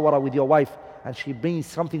mushawara with your wife and she brings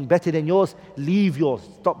something better than yours, leave yours.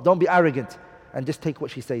 Stop, don't be arrogant. And just take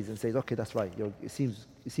what she says and says, okay, that's right. It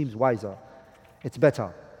seems wiser. It's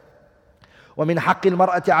better. ومن حق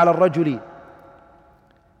المرأة على الرجل.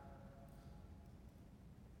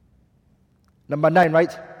 Number 9,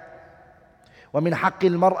 right? ومن حق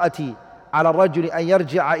المرأة على الرجل أن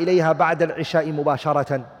يرجع إليها بعد العشاء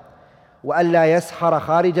مباشرة وألا يسحر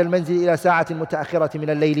خارج المنزل إلى ساعة متأخرة من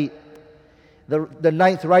الليل. The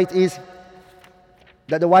 9th right is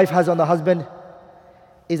that the wife has on the husband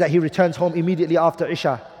is that he returns home immediately after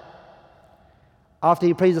Isha. After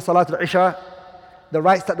he prays the Salat al-Isha, the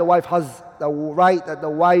right that the wife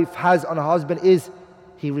has on her husband is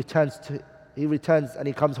he returns and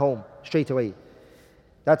he comes home straight away.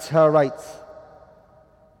 That's her right.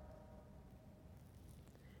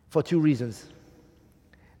 For 2 reasons.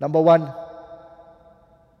 Number 1,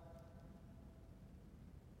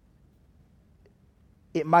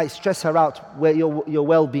 it might stress her out where your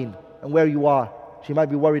well-being and where you are. She might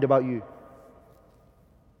be worried about you.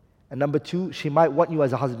 And number 2, she might want you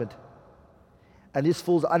as a husband. And this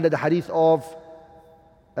falls under the hadith of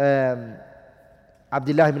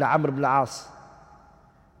Abdullah ibn Amr ibn al-As.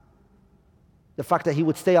 The fact that he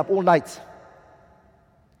would stay up all night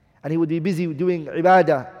and he would be busy doing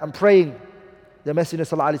ibadah and praying. The Messenger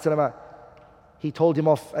sallallahu alaihi wasallam, he told him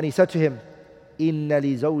off and he said to him, Inna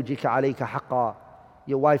li zawjika alayka haqqa.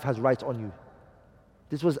 Your wife has rights on you.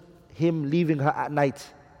 This was him leaving her at night.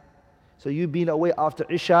 So you being away after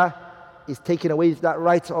Isha is taking away that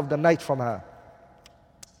right of the night from her.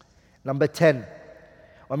 Number 10.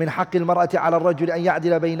 ومن حق المرأة على الرجل أن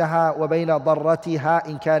يعدل بينها وبين ضرتها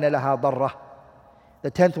إن كان لها ضرة. The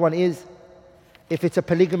 10th one is, if it's a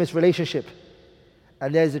polygamous relationship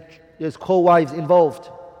and there's co-wives involved,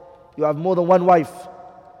 you have more than one wife,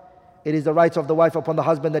 it is the right of the wife upon the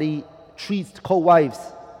husband that he treats co-wives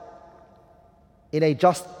in a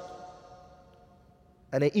just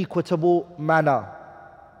and an equitable manner.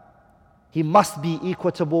 He must be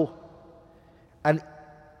equitable and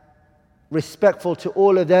respectful to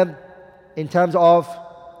all of them in terms of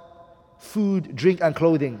food, drink and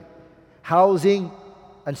clothing, housing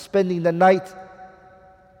and spending the night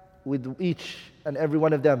with each and every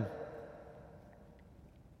one of them.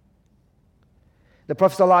 The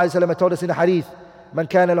Prophet ﷺ told us in a hadith, من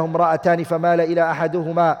كان له امرأتان فمال إلى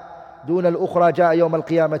أحدهما دون الأخرى جاء يوم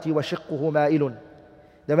القيامة وشقه مائل.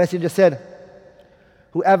 The Messenger said,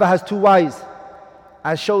 whoever has 2 wives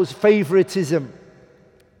and shows favoritism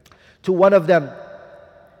To one of them,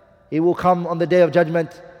 he will come on the day of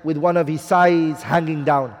judgment with one of his thighs hanging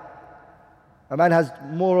down. A man has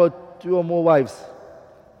two or more wives.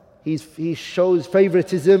 He shows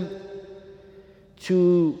favoritism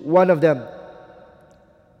to one of them.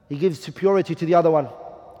 He gives superiority to the other one.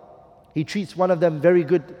 He treats one of them very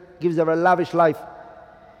good, gives her a lavish life.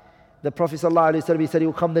 The Prophet ﷺ, he said he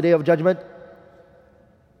will come the day of judgment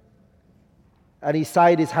and his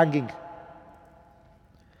side is hanging.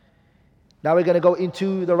 Now we're going to go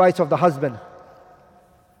into the rights of the husband.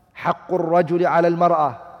 حق الرجل على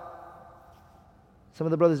المرأة. Some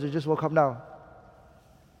of the brothers just woke up now.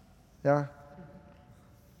 Yeah?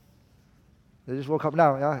 They just woke up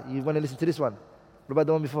now. Yeah? You want to listen to this one? What about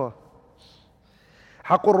the one before?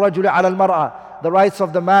 حق الرجل على المرأة. The rights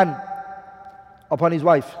of the man upon his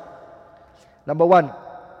wife. Number one,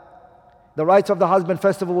 the rights of the husband.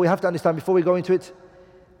 First of all, we have to understand before we go into it,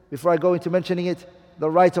 before I go into mentioning it, the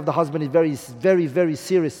rights of the husband is very, very, very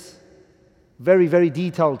serious. Very, very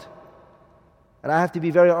detailed. And I have to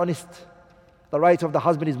be very honest. The rights of the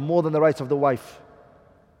husband is more than the rights of the wife.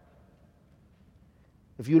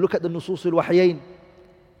 If you look at the Nusus al-Wahyayn,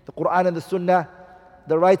 the Quran and the Sunnah,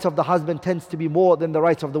 the rights of the husband tends to be more than the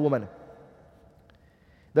rights of the woman.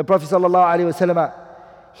 The Prophet ﷺ,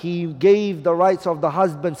 he gave the rights of the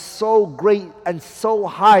husband so great and so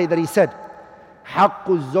high that he said, حق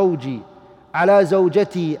الزوج على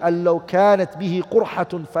زوجتي أن لو كانت به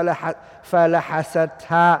قرحة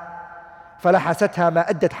فلحستها ما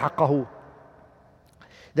أدت حقه.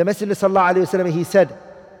 The Messenger ﷺ, he said,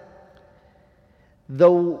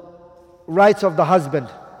 the rights of the husband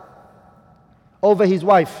over his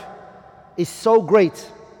wife is so great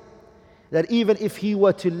that even if she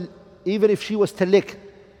was to lick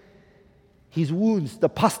his wounds, the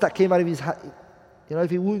pus that came out of his hand, if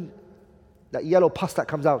he wound, that yellow pus that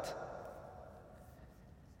comes out,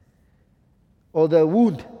 or the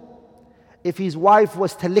wound, if his wife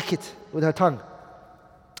was to lick it with her tongue,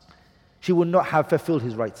 she would not have fulfilled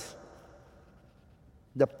his rights.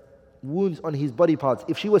 The wounds on his body parts,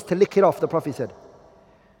 if she was to lick it off, the Prophet said,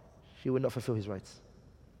 she would not fulfill his rights.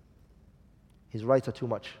 His rights are too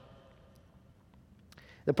much.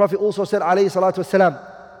 The Prophet also said, alayhi salatu wasalam,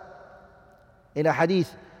 in a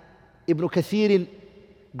hadith, Ibn Kathir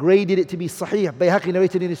graded it to be sahih, Bayhaqi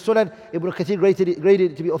narrated in his Sunan, Ibn Kathir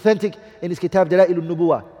graded it to be authentic in his Kitab Dalail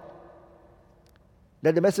al-Nubuwah.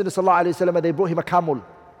 That the Messenger sallallahu alayhi wa sallam, they brought him a camel.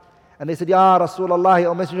 And they said, Ya Rasulullah,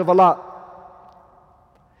 O Messenger of Allah,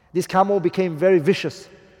 this camel became very vicious.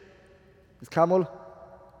 This camel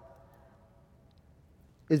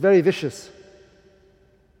is very vicious.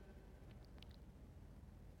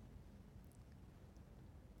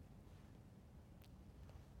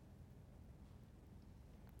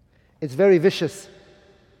 It's very vicious.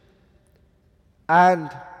 And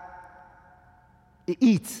it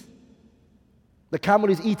eats. The camel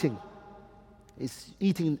is eating. It's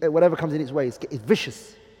eating whatever comes in its way. It's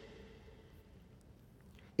vicious.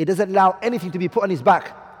 It doesn't allow anything to be put on his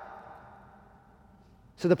back.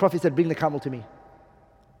 So the Prophet said, bring the camel to me.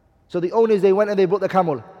 So the owners, they went and they brought the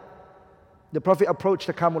camel. The Prophet approached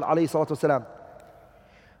the camel, alayhi salatu wasalam.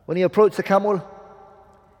 When he approached the camel,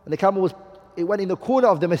 and the camel it went in the corner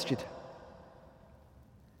of the masjid.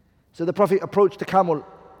 So the Prophet approached the camel,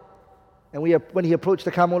 and when he approached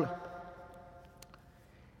the camel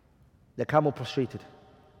prostrated.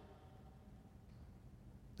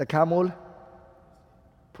 The camel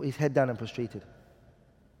put his head down and prostrated.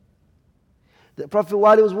 The Prophet,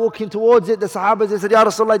 while he was walking towards it, the Sahabas, they said, Ya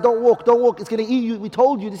Rasulullah, don't walk, it's going to eat you. We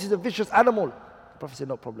told you this is a vicious animal. The Prophet said,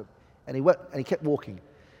 no problem. And he went and he kept walking.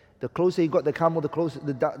 The closer he got the camel, the closer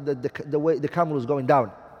the way the camel was going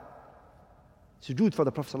down. Sujood for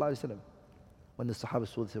the Prophet ﷺ. When the Sahaba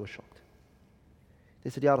saw this, they were shocked.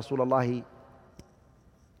 They said, Ya Rasulullah,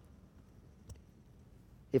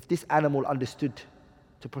 if this animal understood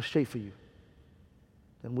to prostrate for you,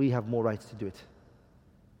 then we have more rights to do it.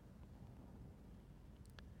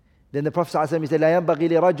 Then the Prophet ﷺ said, لا ينبغي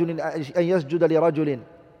لرجل أن يسجد لرجل.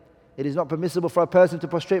 It is not permissible for a person to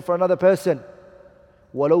prostrate for another person.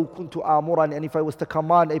 وَلَوْ كُنْتُ آمُرًا. And if I was to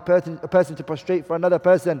command a person to prostrate for another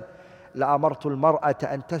person, لَأَمَرْتُ الْمَرْأَةَ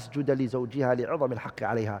أَن تَسْجُدَ لِزَوْجِهَا لِعِظَمِ الْحَقِّ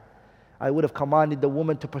عَلَيْهَا. I would have commanded the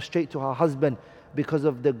woman to prostrate to her husband because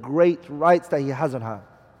of the great rights that he has on her.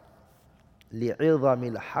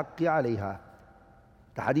 لِعِظَمِ الْحَقِّ عَلَيْهَا.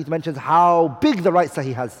 The hadith mentions how big the rights that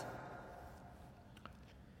he has.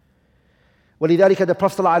 ولذلك the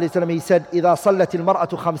Prophet ﷺ, he said, إِذَا صَلَّتِ الْمَرْأَةُ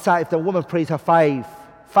خَمْسًا. If the woman prays her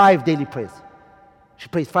five daily prayers. She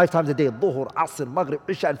prays 5 times a day, Dhuhr, Asr, Maghrib,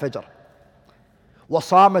 Isha and Fajr.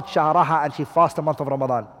 وَصَامَتْ شَهْرَهَا. And she fasts the month of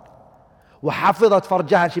Ramadan. وحفظت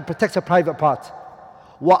فرجها, and she protects her private part.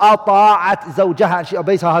 وأطاعت زوجها, and she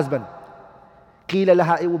obeys her husband. قيل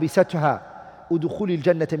لها, it will be said to her, ادخلي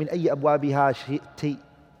الجنة من أي أبوابها شئت.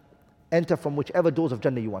 Enter from whichever doors of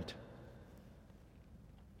Jannah you want.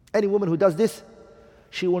 Any woman who does this,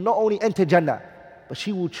 she will not only enter Jannah, but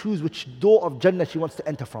she will choose which door of Jannah she wants to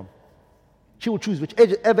enter from. She will choose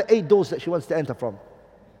whichever 8 doors that she wants to enter from.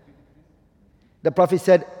 The Prophet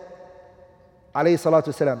said, alayhi salatu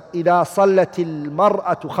wasalam, إِذَا صَلَّتِ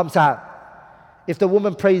الْمَرْأَةُ خَمْسَهَا. If the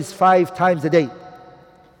woman prays 5 times a day,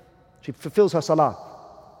 she fulfills her salah.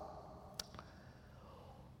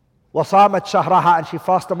 وَصَامَتْ شَهْرَهَا, and she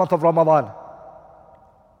fasts the month of Ramadan.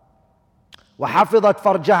 وَحَفِظَتْ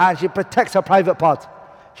فَرْجَهَا, and she protects her private part.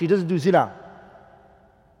 She doesn't do zina.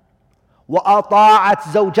 وَأَطَاعَتْ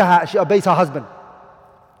زَوْجَهَا, she obeys her husband.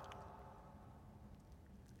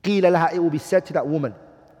 قِيلَ لَهَا, it will be said to that woman,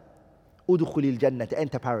 أُدْخُلِ الْجَنَّةِ, to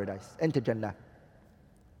enter paradise, enter Jannah.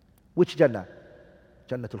 Which Jannah?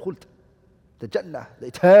 Jannatul Khuld. The Jannah, the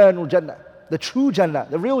eternal Jannah, the true Jannah,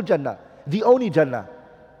 the real Jannah, the only Jannah.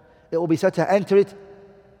 It will be said to enter it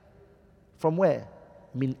from where?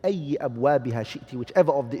 مِنْ أَيِّ أَبْوَابِهَا شِئْتِ,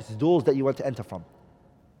 whichever of these doors that you want to enter from.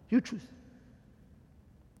 You choose.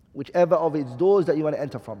 Whichever of its doors that you want to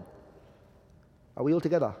enter from. Are we all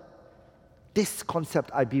together? This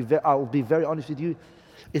concept, I will be very honest with you,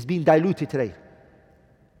 is being diluted today.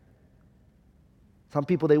 Some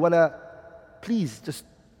people, they want to please just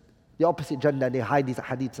the opposite gender, and they hide these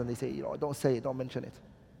hadiths and they say, don't say it, don't mention it.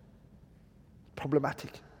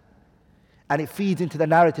 Problematic. And it feeds into the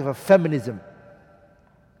narrative of feminism.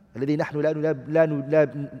 الذي نحن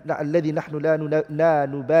لا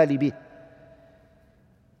نبالي به.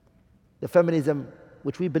 The feminism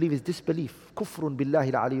which we believe is disbelief. كفر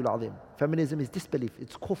بالله العلي العظيم. Feminism is disbelief.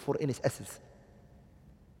 It's kufr in its essence.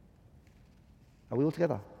 Are we all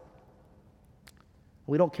together?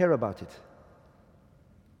 We don't care about it.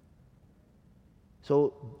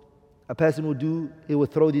 So a person will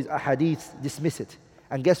throw these ahadiths, dismiss it.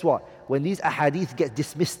 And guess what? When these ahadith get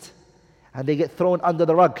dismissed and they get thrown under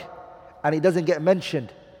the rug and it doesn't get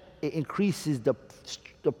mentioned, it increases the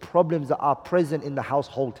problems that are present in the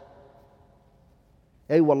household.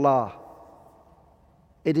 Ay wallah.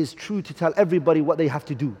 It is true to tell everybody what they have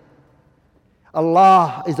to do.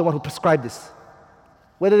 Allah is the one who prescribed this.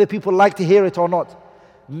 Whether the people like to hear it or not,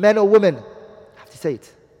 men or women, have to say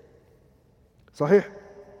it. Sahih?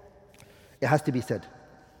 It has to be said.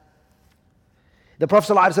 The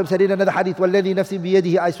Prophet ﷺ said in another hadith, وَالَّذِي نَفْسِي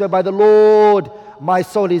بِيَدِهِ, I swear by the Lord, my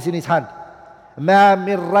soul is in his hand. مَا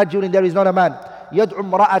مِن رَجُلٍ, there is not a man, يَدْعُ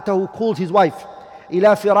امْرَأَتَهُ, calls his wife,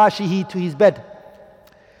 إِلَى فِرَاشِهِ, to his bed.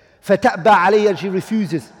 فَتَأْبَى عَلَيْهِ, and she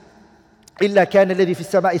refuses. إِلَّا كَانَ الَّذِي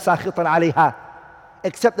فِي السَّمَاءِ سَاخِطًا عَلَيْهَا,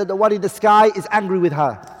 except that the one in the sky is angry with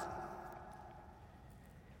her.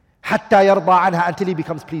 حَتَّى يَرْضَى عَنْهَا, until he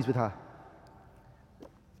becomes pleased with her.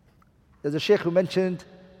 There's a sheikh who mentioned,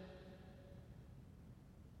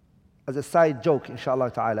 as a side joke,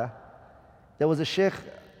 inshallah ta'ala, there was a sheikh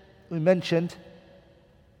who mentioned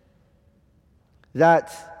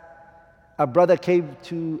that a brother came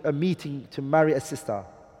to a meeting to marry a sister.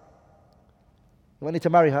 He wanted to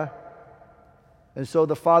marry her. And so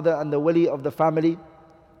the father and the wali of the family,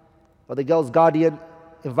 or the girl's guardian,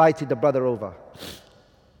 invited the brother over.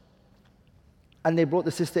 And they brought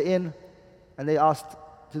the sister in, and they said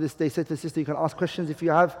to the sister, you can ask questions if you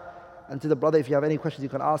have, and to the brother, if you have any questions you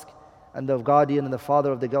can ask. And the guardian and the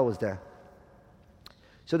father of the girl was there.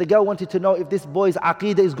 So the girl wanted to know if this boy's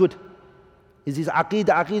aqeedah is good. Is his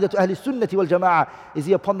aqeedah to Ahl Sunnati wal Jama'ah? Is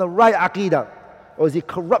he upon the right aqeedah? Or is he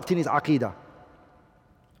corrupting his aqeedah?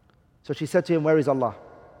 So she said to him, where is Allah?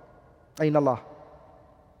 Ayn Allah.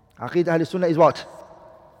 Aqeedah Ahl Sunnah is what?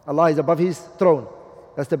 Allah is above his throne.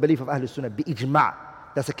 That's the belief of Ahl Sunnah. Bi ijma'.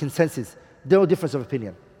 That's a consensus. There's no difference of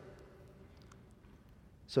opinion.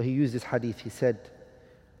 So he used this hadith. He said,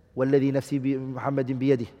 وَالَّذِي نَفْسِي بِمُحَمَّدٍ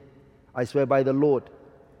بِيَدِهِ, I swear by the Lord.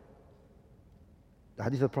 The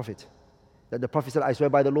hadith of the Prophet. That the Prophet said, I swear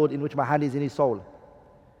by the Lord in which my hand is in his soul.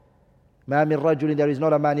 مَا مِن رَجُلٍ, there is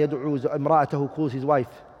not a man يَدْعُو امْرَأَتَهُ, calls his wife.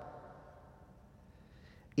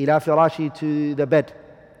 إِلَى فِرَاشِهِ, to the bed.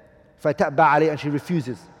 فَتَأْبَى عَلَيْهِ, and she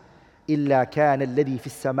refuses. إِلَّا كَانَ الَّذِي فِي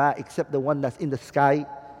السَّمَاءِ, except the one that's in the sky.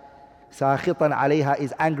 سَاخِطًا عَلَيْهَا,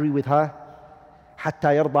 is angry with her.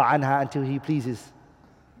 حَتَّى يَرْضَى عَنْهَا, until he pleases.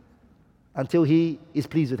 Until he is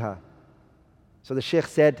pleased with her. So the sheikh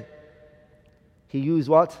said, he used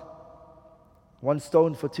what? 1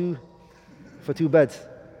 stone for two birds.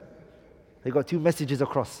 He got 2 messages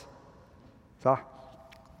across. So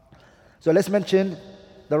let's mention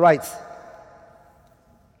the rights.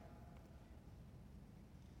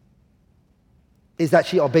 is that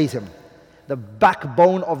she obeys him. The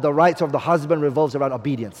backbone of the rights of the husband revolves around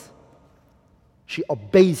obedience. She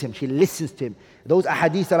obeys him, she listens to him. Those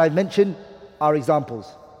ahadith that I mentioned are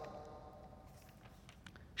examples.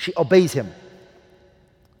 She obeys him.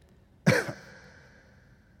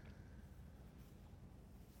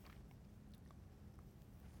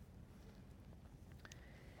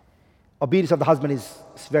 Obedience of the husband is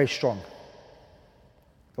very strong.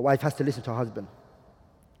 The wife has to listen to her husband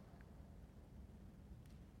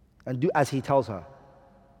and do as he tells her.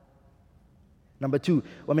 Number 2,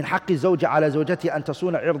 وَمِنْ حَقِّ الزَّوْجِ عَلَى زَوْجَتِهِ أَن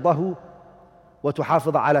تَصُونَ عِرْضَهُ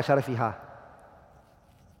وَتُحَافِظَ عَلَى شَرَفِهَا.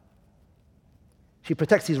 She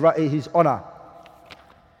protects his honor.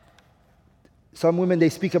 Some women, they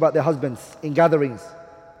speak about their husbands in gatherings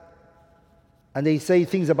and they say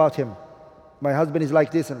things about him. My husband is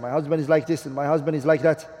like this, and my husband is like this, and my husband is like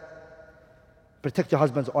that. Protect your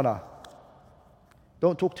husband's honor.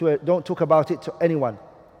 Don't talk about it to anyone.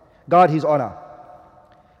 Guard his honor.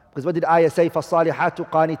 Because what did ayah say? فَالصَّالِحَاتُ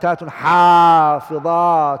قَانِتَاتٌ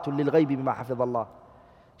حَافِظَاتٌ لِلْغَيْبِ بِمَا حَفِظَ اللَّهِ.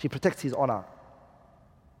 She protects his honor.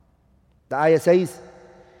 The ayah says,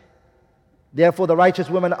 therefore the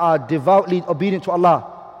righteous women are devoutly obedient to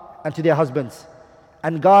Allah and to their husbands,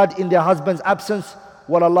 and guard in their husband's absence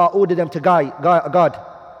what Allah ordered them to guard.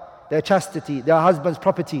 Their chastity, their husband's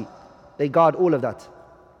property. They guard all of that.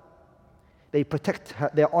 They protect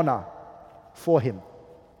their honor for him.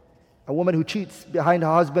 A woman who cheats behind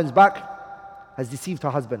her husband's back has deceived her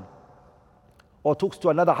husband, or talks to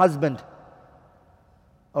another husband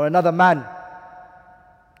or another man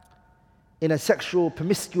in a sexual,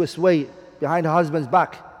 promiscuous way behind her husband's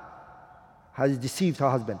back, has deceived her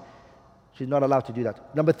husband. She's not allowed to do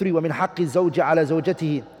that. Number 3, وَمِنْ حَقِّ الزَّوْجِ عَلَى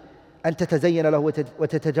زَوْجَتِهِ أَن تَتَزَيَّنَ لَهُ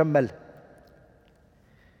وَتَتَجَمَّلْ.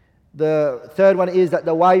 The third one is that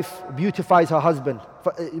the wife beautifies her husband,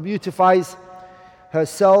 beautifies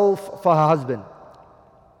herself for her husband.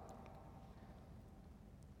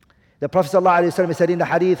 The Prophet ﷺ said in the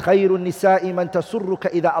hadith, خَيْرُ النِّسَاءِ مَنْ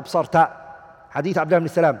تَسُرُّكَ إِذَا أَبْصَرْتَ. Hadith Abdullah ibn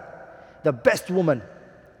Salam. The best woman,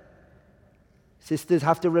 sisters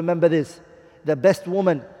have to remember this, the best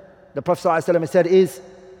woman, the Prophet ﷺ said, is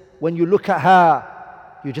when you look at her,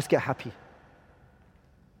 you just get happy.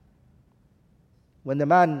 When the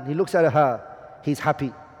man, he looks at her, he's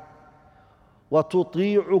happy.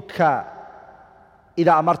 وَتُطِيعُكَ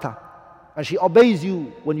إِذَا أَمَرْتَ. And she obeys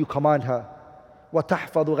you when you command her.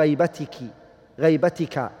 وَتَحْفَظُ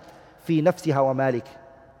غَيْبَتِكَ فِي نَفْسِهَا وَمَالِكَ.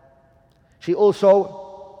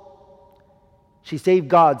 She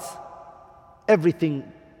safeguards everything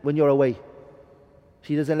when you're away.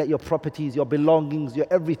 She doesn't let your properties, your belongings, your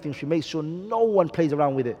everything, she makes sure no one plays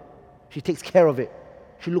around with it. She takes care of it.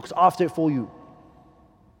 She looks after it for you.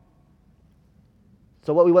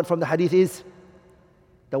 So what we want from the hadith is,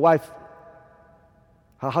 the wife,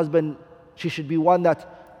 her husband, she should be one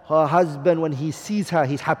that her husband, when he sees her,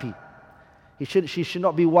 he's happy. She should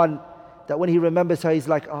not be one that when he remembers her, he's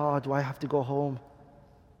like, oh, do I have to go home?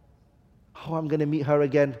 Oh, I'm going to meet her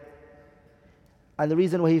again. And the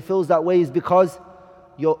reason why he feels that way is because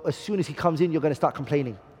as soon as he comes in, you're going to start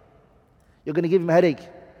complaining. You're going to give him a headache.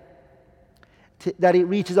 That it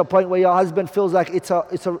reaches a point where your husband feels like it's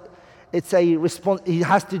a response. He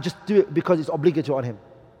has to just do it because it's obligatory on him.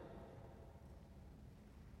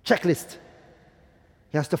 Checklist.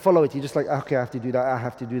 He has to follow it. He's just like, okay, I have to do that, I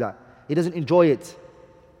have to do that. He doesn't enjoy it.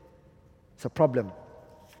 It's a problem.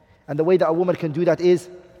 And the way that a woman can do that is,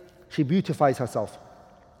 she beautifies herself.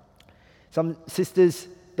 Some sisters,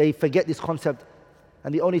 they forget this concept,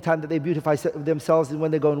 and the only time that they beautify themselves is when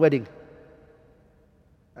they go on wedding.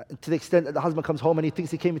 To the extent that the husband comes home and he thinks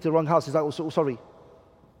he came into the wrong house, he's like, oh, sorry.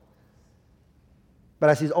 But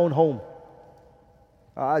that's his own home.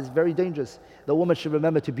 It's very dangerous. The woman should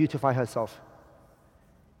remember to beautify herself.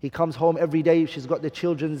 He comes home every day, she's got the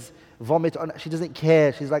children's vomit on, she doesn't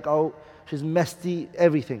care. She's like, oh, she's messy,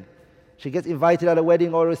 everything. She gets invited at a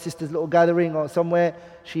wedding or a sister's little gathering or somewhere,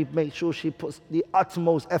 she makes sure she puts the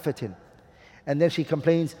utmost effort in. And then she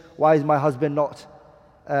complains, why is my husband not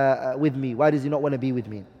with me? Why does he not want to be with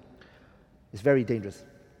me? It's very dangerous.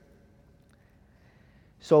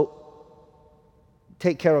 So,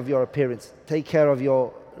 take care of your appearance. Take care of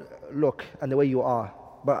your look and the way you are.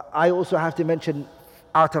 But I also have to mention,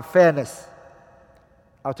 out of fairness,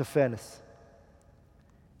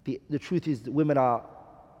 the truth is that women are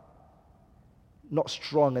not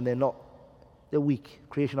strong and they're weak.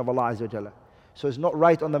 Creation of Allah Azza wa Jalla. So it's not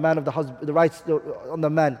right on the man of the husband, the rights on the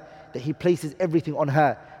man that he places everything on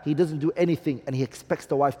her. He doesn't do anything and he expects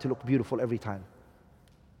the wife to look beautiful every time.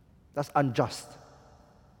 That's unjust.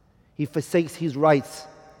 He forsakes his rights.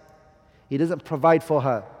 He doesn't provide for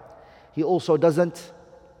her. He also doesn't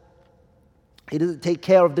take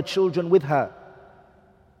care of the children with her.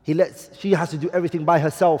 She has to do everything by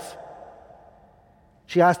herself.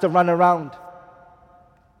 She has to run around.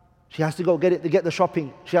 She has to go get the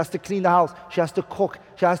shopping. She has to clean the house. She has to cook.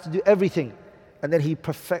 She has to do everything. And then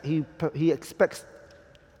he expects,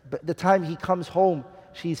 but the time he comes home,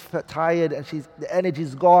 she's tired and the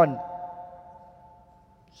energy's gone.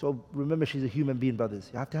 So remember, she's a human being, brothers.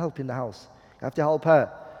 You have to help in the house. You have to help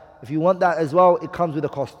her. If you want that as well, it comes with a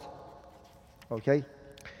cost. Okay?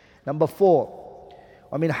 Number 4.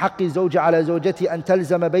 ومن حق الزوج على زوجته أن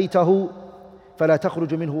تلزم بيته فلا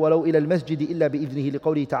تخرج منه ولو إلى المسجد إلا بإذنه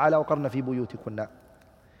لقوله تعالى وقرن في بيوتكن.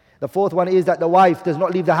 The 4th one is that the wife does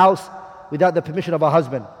not leave the house without the permission of her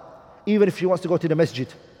husband, even if she wants to go to the masjid.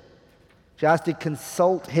 She has to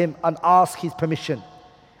consult him and ask his permission.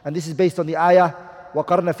 And this is based on the ayah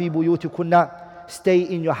وقرن في بيوتكن, stay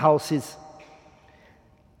in your houses.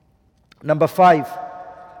 Number 5.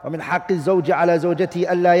 ومن حق الزوج على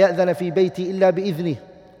زوجته ألا يأذن في بيته إلا بإذنه.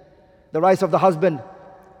 The rights of the husband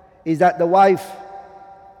is that the wife,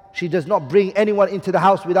 she does not bring anyone into the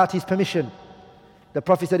house without his permission. The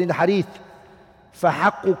Prophet said in the hadith,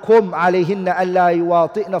 فحقكم عليهن ألا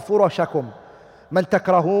يواطئن فرشكم من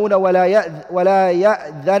تكرهون ولا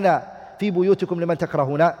يأذن في بيوتكم لمن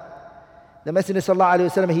تكرهون. The Messenger sallallahu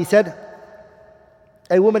alayhi wa sallam, he said,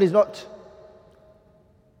 a woman is not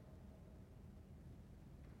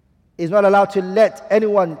allowed to let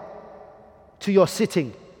anyone to your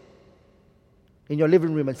sitting in your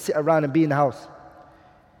living room and sit around and be in the house,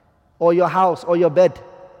 or your house or your bed.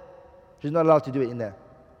 She's not allowed to do it in there.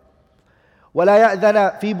 وَلَا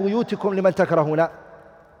يَأْذَنَ فِي بُيُوتِكُمْ لِمَنْ تَكْرَهُونَ.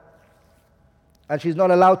 And she's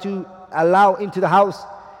not allowed to allow into the house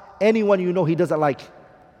anyone you know he doesn't like.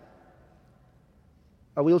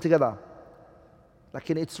 Are we all together?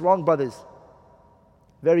 It's wrong, brothers.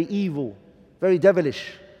 Very evil, very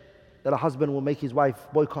devilish, that a husband will make his wife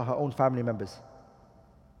boycott her own family members.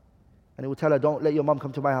 And he will tell her, don't let your mom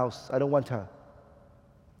come to my house. I don't want her.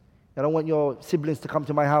 I don't want your siblings to come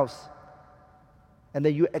to my house. And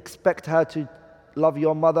then you expect her to love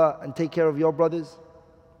your mother and take care of your brothers.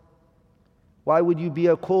 Why would you be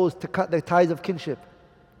a cause to cut the ties of kinship?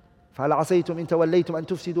 فَهَلْ عَصَيْتُمْ إِن تَوَلَّيْتُمْ أَن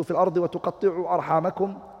تُفْسِدُوا فِي الْأَرْضِ وَتُقَطِّعُوا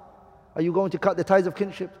أَرْحَامَكُمْ. Are you going to cut the ties of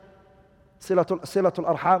kinship? Silatul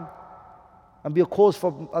arham. And be a cause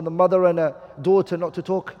for the mother and a daughter not to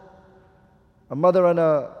talk? A mother and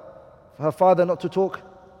her father not to talk?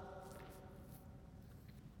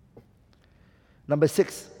 Number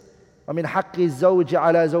 6. ومن حق الزوج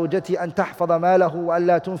على زوجته أن تحفظ ماله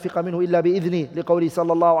وألا تنفق منه إلا بإذنه لقوله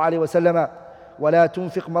صلى الله عليه وسلم ولا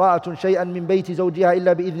تنفق امرأة شيئا من بيت زوجها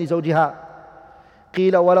إلا بإذن زوجها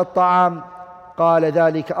قيل ولا الطعام قال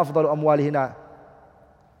ذلك أفضل أموالهن.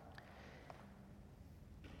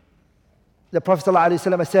 The Prophet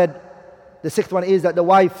ﷺ said, the 6th one is that the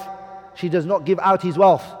wife, she does not give out his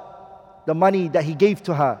wealth. The money that he gave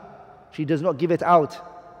to her, she does not give it out.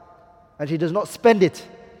 And she does not spend it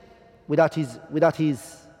without his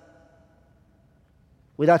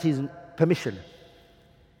permission.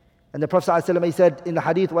 And the Prophet ﷺ, he said in the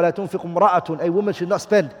hadith, وَلَا تُنْفِقُ امْرَأَةٌ, a woman should not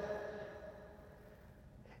spend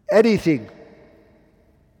anything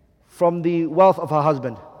from the wealth of her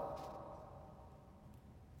husband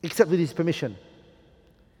except with his permission.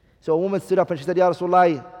 So a woman stood up and she said, Ya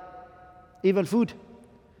Rasulullah, even food?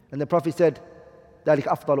 And the Prophet said, ذَلِكَ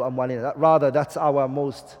أَفْضَلُ أَمْوَالِنَا. Rather, that's our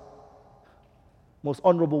most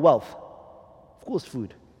honorable wealth. Of course,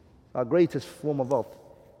 food, our greatest form of wealth.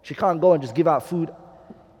 She can't go and just give out food,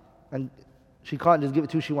 and she can't just give it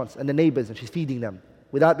to who she wants, and the neighbors, and she's feeding them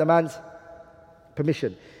without the man's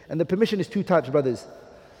permission. And the permission is 2 types, brothers.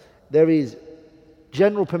 There is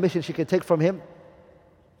general permission she can take from him.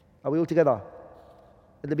 Are we all together?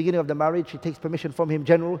 At the beginning of the marriage, she takes permission from him,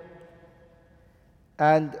 general.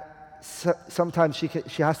 And sometimes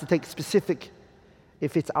she has to take specific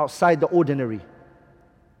if it's outside the ordinary.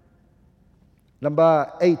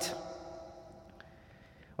 Number 8.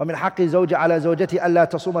 ومن حق الزوج على زوجته ألا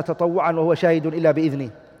تصوم تطوعا وهو شاهد إلا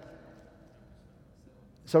بإذنه.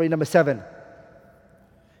 Number 7.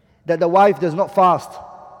 That the wife does not fast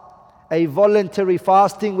a voluntary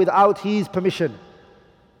fasting without his permission.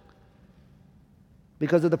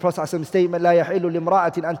 Because of the Prophet's statement, لا يحل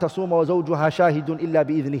لامرأة أن تصوم وزوجها شاهد إلا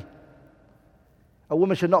بإذنه. A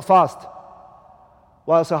woman should not fast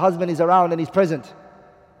whilst her husband is around and he's present,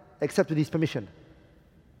 except with his permission.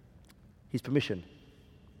 His permission.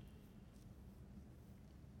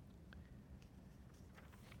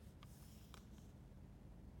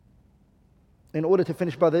 In order to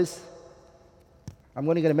finish, brothers, I'm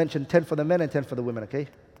only going to mention 10 for the men and 10 for the women, okay?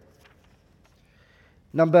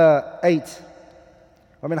 Number 8.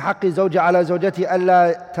 ومن حق الزوج على زوجته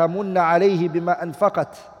ألا تمن عليه بما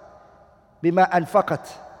أنفقت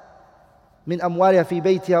من أموالها في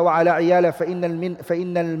بيتها وعلى عيالها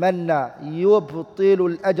فإن المن يبطل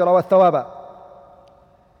الأجر والثواب.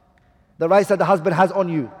 The rights that the husband has on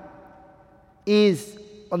you is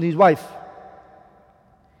on his wife,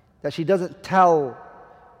 that she doesn't tell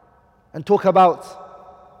and talk about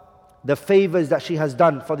the favors that she has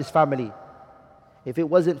done for this family. If it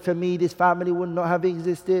wasn't for me, this family would not have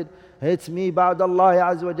existed. It's me, ba'dallah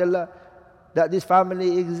azza wa jalla, that this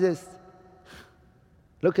family exists.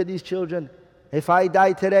 Look at these children. If I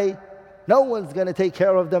die today, no one's going to take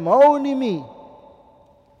care of them, only me.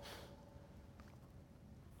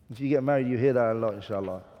 If you get married, you hear that a lot,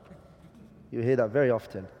 inshallah. You hear that very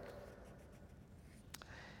often.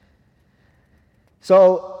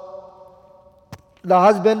 So, the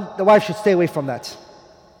wife should stay away from that.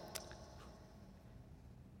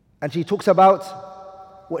 And she talks about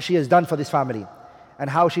what she has done for this family and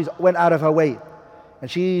how she's went out of her way.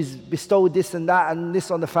 And she's bestowed this and that and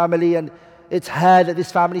this on the family, and it's her that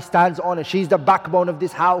this family stands on, and she's the backbone of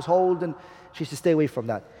this household, and she should stay away from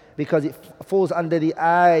that. Because it falls under the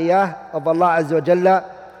ayah of Allah Azza wa Jalla,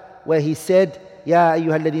 where He said, يَا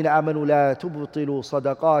أَيُّهَا الَّذِينَ آمَنُوا لَا تُبْطِلُوا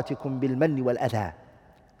صَدَقَاتِكُمْ بِالْمَنِّ وَالْأَذَى.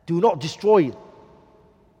 Do not destroy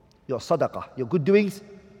your sadaqah, your good doings,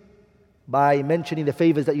 by mentioning the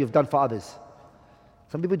favors that you've done for others.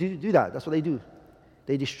 Some people do that. That's what they do.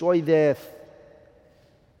 They destroy they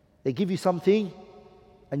give you something,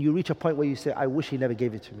 and you reach a point where you say, I wish he never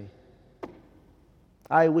gave it to me.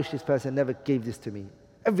 I wish this person never gave this to me.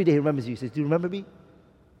 Every day he remembers you. He says, do you remember me?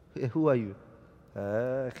 Who are you?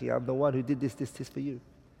 I'm the one who did this for you.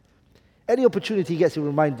 Any opportunity he gets, he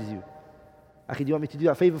reminds you. Do you want me to do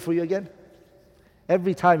that favor for you again?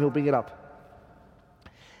 Every time he'll bring it up.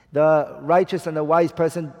 The righteous and the wise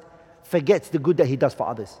person forgets the good that he does for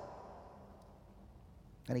others.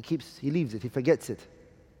 And he leaves it, he forgets it.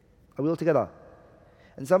 Are we all together?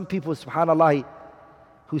 And some people, subhanAllah,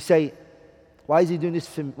 who say, why is he doing this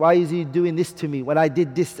for me? Why is he doing this to me when I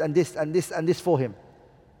did this and this and this and this for him?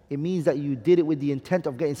 It means that you did it with the intent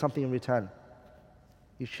of getting something in return.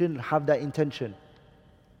 You shouldn't have that intention.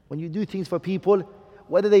 When you do things for people,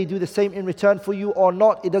 whether they do the same in return for you or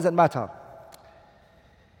not, it doesn't matter.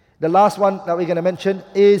 The last one that we're going to mention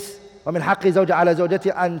is ومن حق زوج على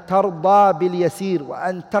زوجته أن ترضى باليسير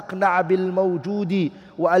وأن تقنع بالموجود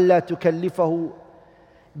وألا تكلفه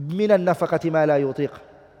من النفقة ما لا يطيق.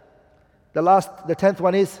 The 10th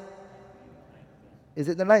one is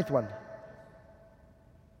it the 9th one?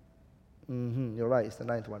 You're right, it's the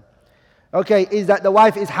 9th one. Okay, is that the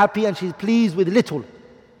wife is happy and she's pleased with little.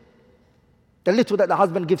 The little that the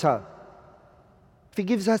husband gives her.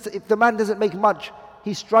 If the man doesn't make much,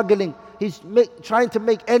 he's struggling, he's trying to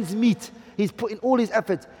make ends meet, he's putting all his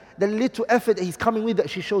efforts. The little effort that he's coming with, that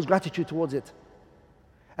she shows gratitude towards it.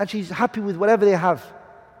 And she's happy with whatever they have.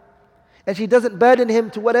 And she doesn't burden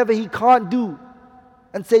him to whatever he can't do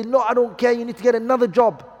and say, no, I don't care, you need to get another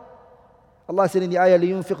job. Allah said in the ayah,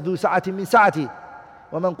 لِيُنْفِقْ ذُو سَعَةٍ مِّن سَعَتِهِ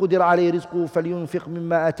وَمَنْ قُدِرَ عَلَيْهِ رِزْقُهُ فَلْيُنْفِقْ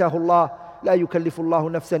مِمَّا آتَاهُ اللَّهُ لَا يُكَلِّفُ اللَّهُ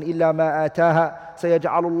نَفْسًا إِلَّا مَا آتَاهَا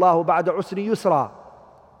سَيَجْعَلُ اللَّهُ بَعْدَ عُسْرٍ يُسْرًا.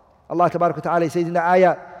 Allah Tabarak wa Ta'ala says in the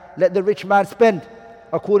ayah, let the rich man spend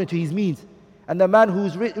according to his means. And the man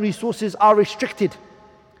whose resources are restricted,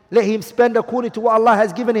 let him spend according to what Allah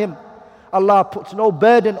has given him. Allah puts no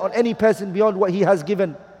burden on any person beyond what He has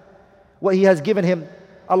given. What He has given him,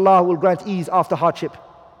 Allah will grant ease after hardship.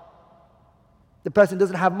 The person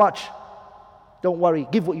doesn't have much, don't worry,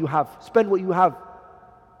 give what you have, spend what you have.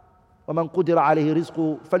 وَمَنْ قُدِرَ عَلَيْهِ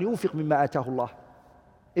رِزْقُهُ فَلْيُنْفِقْ مِمَّا آتَاهُ اللَّهُ.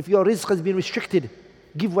 If your rizq has been restricted,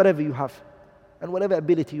 give whatever you have and whatever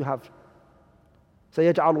ability you have.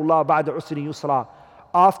 سَيَجْعَلُ اللَّهُ بَعْدَ عُسْرٍ يُسْرًا.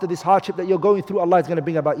 After this hardship that you're going through, Allah is going to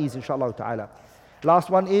bring about ease, inshallah ta'ala. Last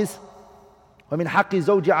one is ومن حق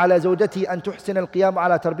الزوج على زوجته أن تحسن القيام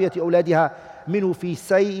على تربية أولادها منه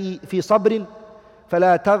في صبر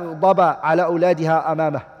فلا تغضب على أولادها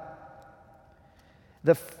أمامه.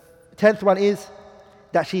 The 10th one is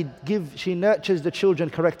that she nurtures the children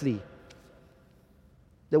correctly.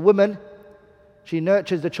 The woman, she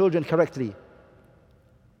nurtures the children correctly.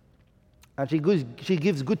 And she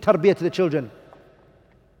gives good tarbiyah to the children.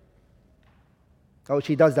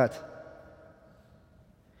 She does that.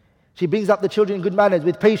 She brings up the children in good manners,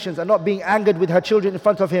 with patience, and not being angered with her children in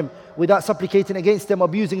front of him, without supplicating against them,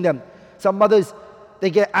 abusing them. Some mothers, they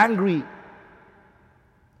get angry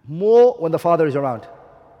more when the father is around.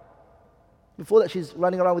 Before that, she's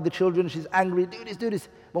running around with the children, she's angry, do this.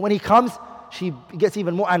 But when he comes, she gets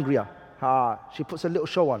even more angrier. She puts a little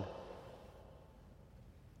show on.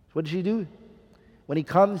 What does she do? When he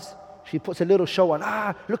comes, she puts a little show on.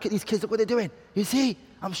 Look at these kids, look what they're doing. You see,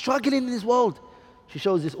 I'm struggling in this world. She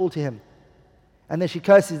shows this all to him. And then she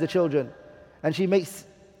curses the children. And she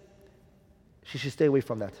should stay away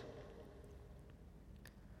from that.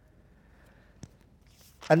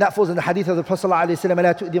 And that falls in the hadith of the Prophet ﷺ,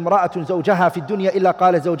 لا تؤذي امرأة زوجها في الدنيا إلا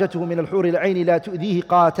قال زوجته من الحور العين لا تؤذيه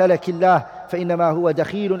قاتلك الله فإنما هو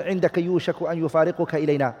دخيل عندك يوشك أن يفارقك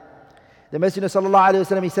إلينا. The Messenger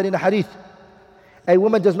ﷺ, he said in the hadith, a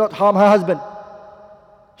woman does not harm her husband.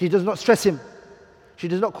 She does not stress him. She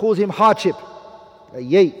does not cause him hardship.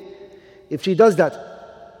 Yay. If she does that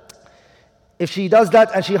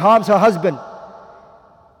and she harms her husband,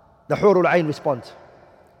 the Hurul Ain responds.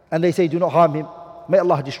 And they say, do not harm him. May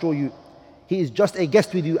Allah destroy you. He is just a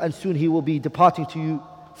guest with you and soon he will be departing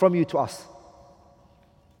from you to us.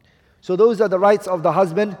 So those are the rights of the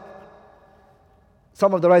husband.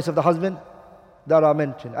 Some of the rights of the husband that are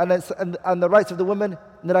mentioned. And the rights of the woman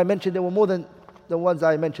that I mentioned, there were more than the ones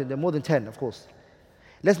I mentioned. There are more than 10, of course.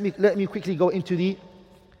 Let me quickly go into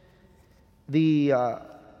the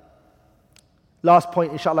last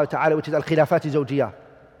point, inshallah ta'ala, which is al-khilafat zawjiyah.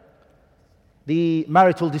 The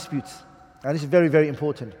marital disputes. And this is very, very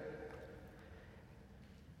important.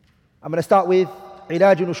 I'm going to start with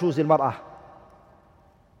علاج نشوز المرأة.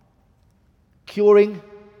 Curing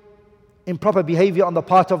improper behavior on the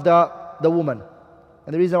part of the woman.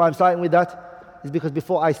 And the reason why I'm starting with that is because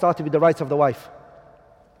before I started with the rights of the wife.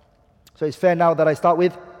 So it's fair now that I start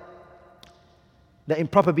with the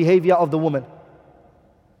improper behavior of the woman.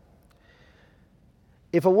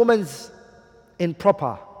 If a woman's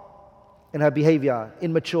improper in her behavior,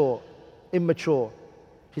 immature,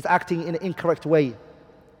 she's acting in an incorrect way,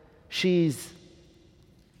 she's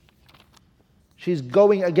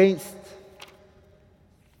going against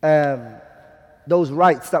those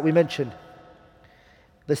rights that we mentioned.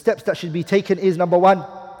 The steps that should be taken is, number one,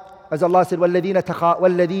 as Allah said,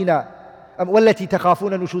 والتي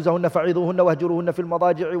تخافون نشوزهن فعظوهن واهجروهن في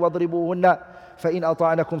المضاجع واضربوهن فإن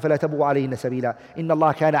أطعنكم فلا تبغوا عليهن سبيلا إن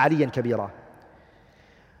الله كان عليا كبيرا.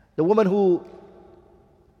 The woman who,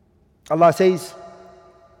 Allah says,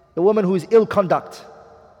 the woman who is ill conduct,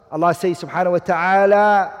 Allah says subhanahu wa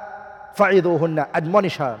ta'ala, فعظوهن,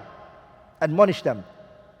 admonish her, admonish them,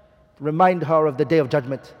 remind her of the day of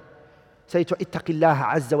judgment. Say to her, اتق الله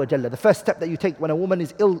عز وجل. The first step that you take when a woman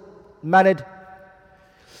is ill-mannered,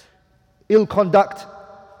 ill conduct,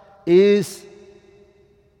 is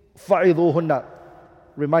فعظوهن,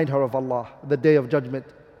 remind her of Allah, the day of judgment.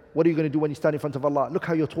 What are you going to do when you stand in front of Allah? Look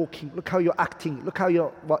how you're talking, look how you're acting, look how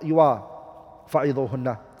what you are.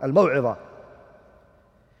 فعظوهن, al-maw'idha.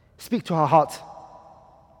 Speak to her heart.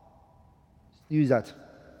 Use that.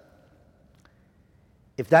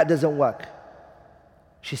 If that doesn't work,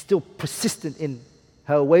 she's still persistent in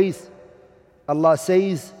her ways, Allah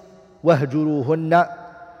says, وَهْجُرُوهُنَّ,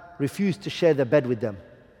 refuse to share the bed with them.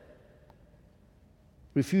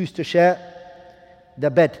 Refuse to share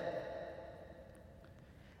the bed.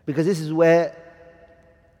 Because this is where,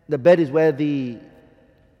 the bed is where the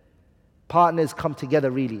partners come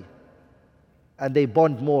together really. And they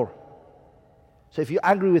bond more. So if you're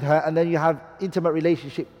angry with her and then you have intimate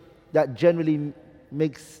relationship, that generally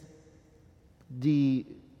makes the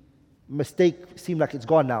mistake seem like it's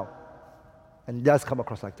gone now. And it does come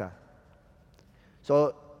across like that.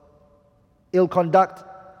 So, ill conduct,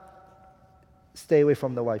 stay away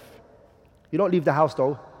from the wife. You don't leave the house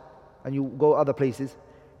though, and you go other places.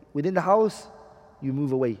 Within the house, you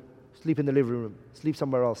move away. Sleep in the living room, sleep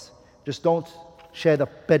somewhere else. Just don't share the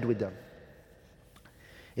bed with them.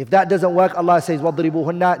 If that doesn't work, Allah says,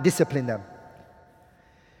 وَضْرِبُوهُنَّ, discipline them.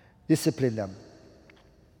 Discipline them.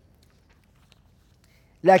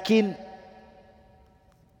 Lakin,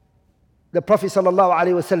 the Prophet sallallahu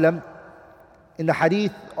alaihi wasallam, in the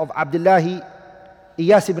hadith of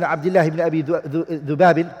Iyas ibn Abdullah ibn Abi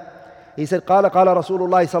Dhubab, he said, قال رسول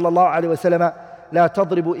الله صلى الله عليه وسلم لا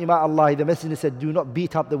تضربوا إماء الله. The Messenger said, do not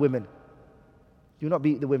beat up the women. Do not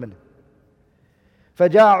beat the women.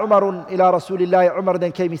 فجاء عمر إلى رسول الله. Umar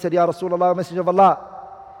then came, he said, يا رسول الله, Messenger of Allah,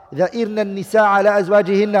 ذئرن النساء على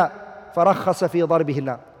أزواجهن فرخص في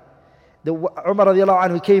ضربهن. Umar radiallahu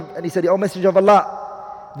anhu came and he said, O Messenger of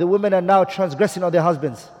Allah, the women are now transgressing on their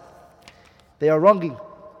husbands. They are wronging.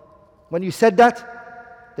 When you said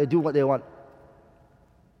that, they do what they want.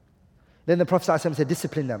 Then the Prophet ﷺ said,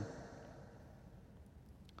 discipline them.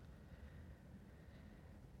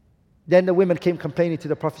 Then the women came complaining to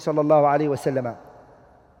the Prophet ﷺ.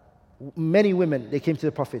 Many women, they came to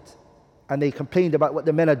the Prophet and they complained about what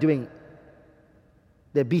the men are doing.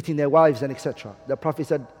 They're beating their wives and etc. The Prophet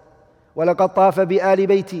said, وَلَقَدْ طَافَ بِآلِ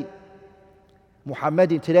بَيْتِي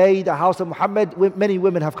Muhammadin. Today, the house of Muhammad, many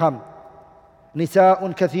women have come.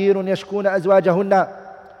 Nisa'un kathirun yashkuna azwajahunna,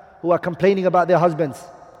 who are complaining about their husbands.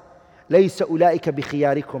 Laysa ulaika bi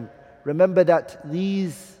khiyarikum. Remember that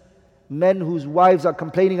these men whose wives are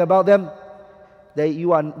complaining about them,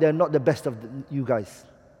 they're not the best of you guys.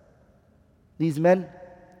 These men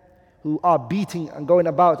who are beating and going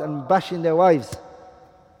about and bashing their wives.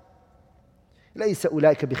 ليس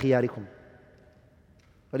أولئك بخياركم.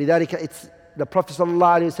 ولذلك it's the Prophet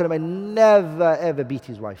ﷺ never ever beat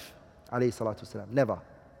his wife عليه الصلاة والسلام. Never.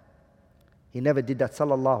 He never did that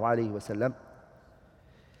sallallahu alayhi wasallam.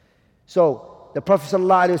 So the Prophet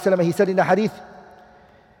ﷺ, he said in the hadith,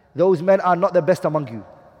 those men are not the best among you.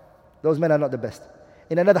 Those men are not the best.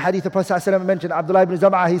 In another hadith, the Prophet ﷺ mentioned Abdullah ibn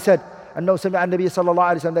Zam'ah, he said, أنه سمع النبي صلى الله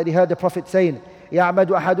عليه وسلم, that he heard the Prophet saying,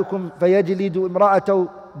 يعمد أحدكم فيجلد امرأته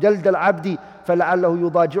جلد العبد فلعله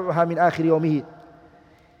يضاجعها من آخر يومه.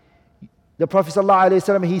 The Prophet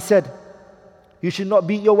ﷺ, he said, you should not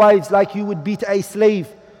beat your wives like you would beat a slave,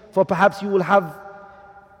 for perhaps you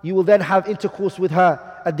will then have intercourse with her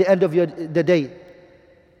at the end of the day.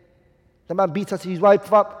 The man beats his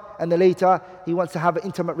wife up, and then later he wants to have an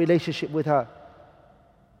intimate relationship with her.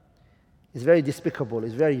 It's very despicable,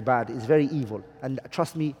 it's very bad, it's very evil. And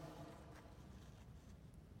trust me,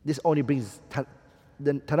 this only brings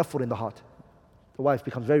the tanaffur in the heart. The wife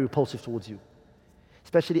becomes very repulsive towards you.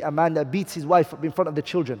 Especially a man that beats his wife in front of the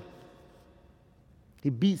children. He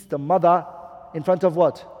beats the mother in front of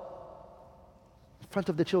what? In front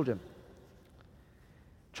of the children.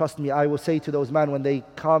 Trust me, I will say to those men when they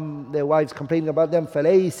come, their wives complaining about them,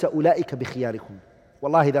 فَلَيْسَ أُولَٰئِكَ بِخِيَارِكُمْ.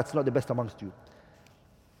 Wallahi, that's not the best amongst you.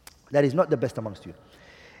 That is not the best amongst you.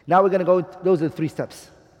 Now we're going to go, those are the 3 steps.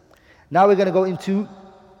 Now we're going to go into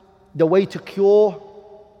the way to cure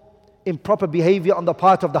improper behavior on the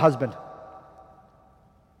part of the husband.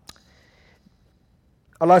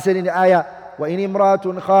 Allah said in the ayah, وَإِنِ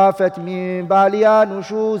امْرَأَةٌ خَافَتْ مِنْ بَعْلِهَا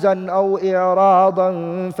نُشُوزًا أَوْ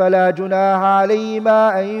إِعْرَاضًا فَلَا جُنَاحَ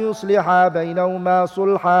عَلَيْهِمَا أَنْ يُصْلِحَا بَيْنَهُمَا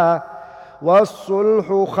صُلْحًا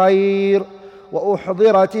وَالصُّلْحُ خَيْرٌ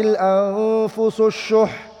وَأُحْضِرَتِ الْأَنفُسُ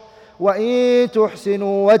الشُّحَّ وَإِن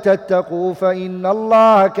تُحْسِنُوا وَتَتَّقُوا فَإِنَّ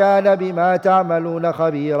اللَّهَ كَانَ بِمَا تَعْمَلُونَ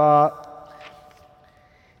خَبِيرًا.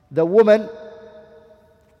 The woman,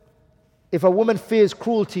 if a woman fears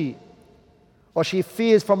cruelty, or she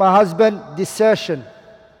fears from her husband desertion,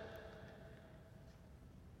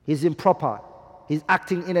 he's improper, he's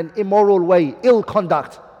acting in an immoral way, ill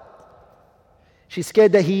conduct. She's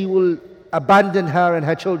scared that he will abandon her and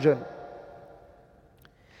her children.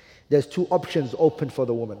 There's 2 options open for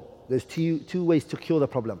the woman. There's two ways to cure the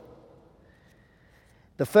problem.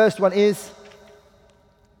 The first one is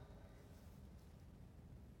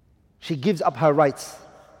she gives up her rights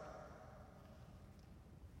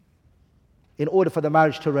in order for the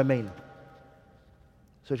marriage to remain.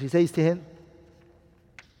 So she says to him,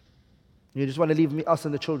 you just want to leave me, us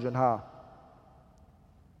and the children, and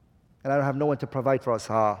I don't have no one to provide for us,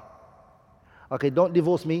 Okay, don't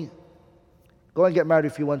divorce me. Go and get married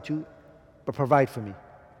if you want to, but provide for me.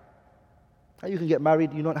 You can get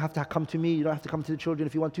married, you don't have to come to me, you don't have to come to the children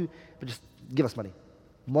if you want to, but just give us money.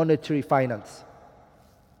 Monetary finance.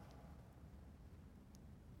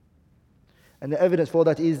 And the evidence for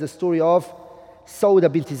that is the story of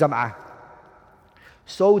Sauda binti Zam'ah.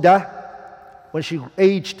 Sauda, when she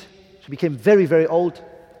aged, she became very, very old.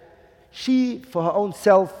 She, for her own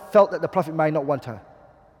self, felt that the Prophet might not want her.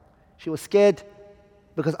 She was scared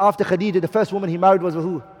because after Khadija, the first woman he married was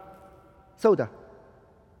who? Sauda.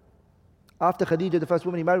 After Khadija, the first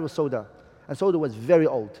woman he married was Sauda. And Sauda was very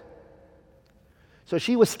old. So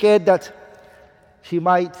she was scared that she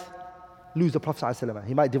might lose the Prophet ﷺ.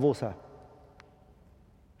 He might divorce her.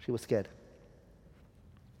 She was scared.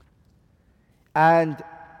 And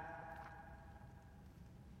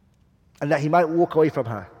that he might walk away from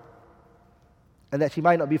her. And that she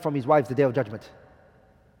might not be from his wives the day of judgment.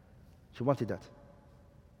 She wanted that.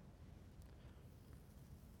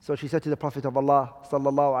 So she said to the Prophet of Allah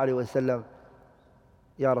sallallahu alaihi wasallam,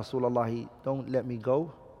 Ya Rasulullah, don't let me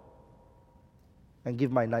go and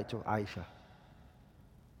give my night to Aisha.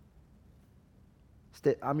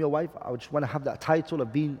 I'm your wife. I just want to have that title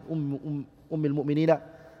of being al-Mu'minina,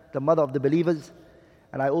 the mother of the believers.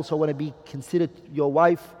 And I also want to be considered your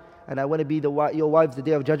wife, and I want to be your wife the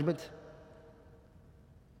day of judgment.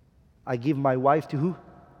 I give my wife to who?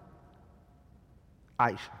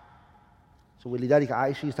 Aisha. So ولذلك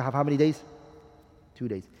Aisha used to have how many days? 2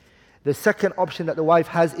 days. The second option that the wife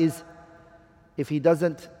has is, if he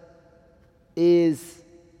doesn't, is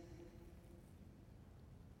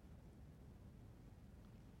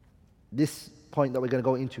this point that we're going to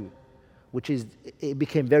go into. it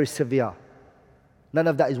became very severe. None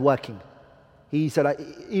of that is working. He said,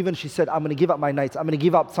 even she said, I'm going to give up my nights. I'm going to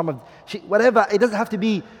give up some of, whatever. It doesn't have to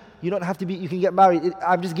be, you can get married.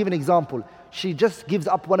 I'm just giving an example. She just gives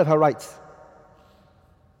up one of her rights.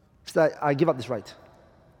 She's like, I give up this right.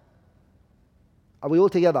 Are we all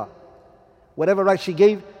together? Whatever right she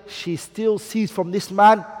gave, she still sees from this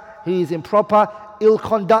man, he is improper, ill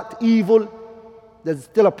conduct, evil. There's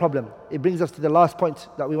still a problem. It brings us to the last point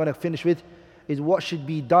that we want to finish with, is what should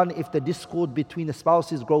be done if the discord between the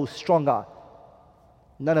spouses grows stronger.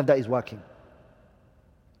 None of that is working.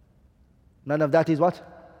 None of that is what?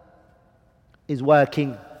 Is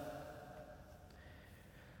working.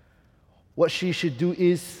 What she should do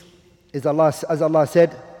is as Allah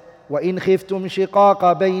said, وَإِنْ خِفْتُمْ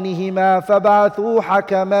شِقَاقَ بَيْنِهِمَا فَبَعْثُوا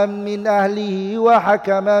حَكَمًا مِّنْ أَهْلِهِ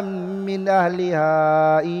وَحَكَمًا مِّنْ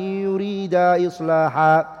أَهْلِهَا إِن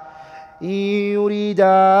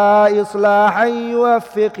يُرِيدَا إِصْلَاحًا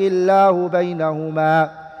يُوَفِّقِ اللَّهُ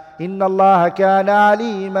بَيْنَهُمَا إِنَّ اللَّهَ كَانَ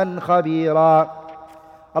عَلِيمًا خَبِيرًا.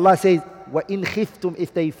 Allah says, وَإِنْ خِفْتُمْ,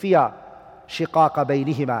 if they fear شِقَاقَ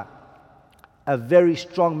بَيْنِهِمَا, a very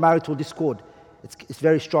strong marital discord. It's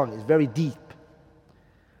very strong, it's very deep.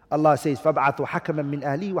 Allah says, فَابْعَثُوا حَكَمًا مِّنْ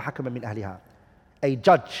أَهْلِهِ وَحَكَمًا مِّنْ أَهْلِهَا. A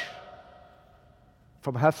judge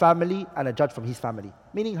from her family and a judge from his family.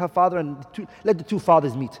 Meaning her father and let the two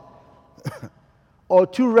fathers meet. Or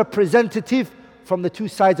two representatives from the two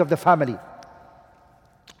sides of the family.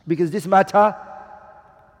 Because this matter,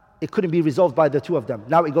 it couldn't be resolved by the two of them.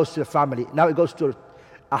 Now it goes to the family. Now it goes to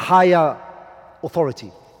a higher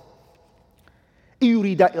authority.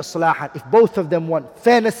 If both of them want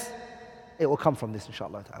fairness, it will come from this,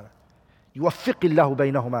 inshallah ta'ala. يُوَفِّقِ اللَّهُ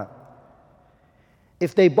بَيْنَهُمَا.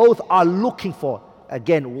 If they both are looking for,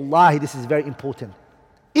 again, wallahi, this is very important.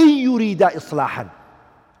 إِن يُرِيدَ إِصْلَاحًا.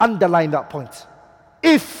 Underline that point.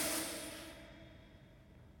 If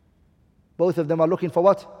both of them are looking for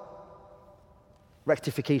what?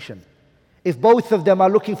 Rectification. If both of them are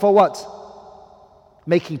looking for what?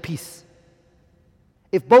 Making peace.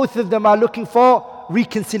 If both of them are looking for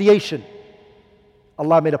reconciliation.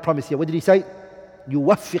 Allah made a promise here. What did He say?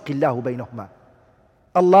 يُوَفِّقِ اللَّهُ بَيْنَهُمَا.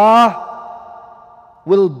 Allah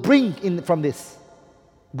will bring in from this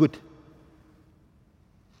good.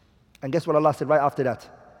 And guess what Allah said right after that?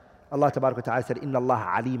 Allah Tabaraka wa Ta'ala said, إِنَّ اللَّهَ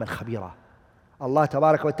عَلِيمًا خَبِيرًا. Allah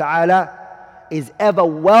Tabaraka wa Ta'ala is ever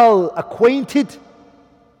well acquainted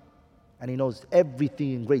and He knows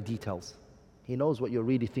everything in great details. He knows what you're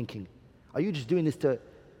really thinking. Are you just doing this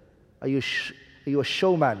are you a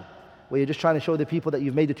showman where you're just trying to show the people that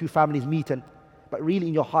you've made the two families meet, but really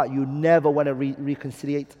in your heart you never want to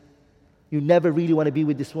reconciliate? You never really want to be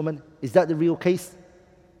with this woman? Is that the real case?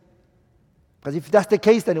 Because if that's the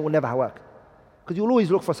case, then it will never work. Because you'll always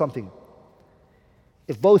look for something.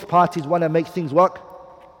 If both parties want to make things work,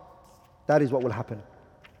 that is what will happen.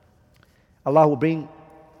 Allah will bring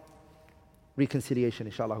reconciliation,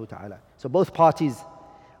 inshallah ta'ala. So both parties,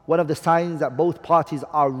 one of the signs that both parties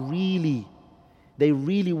they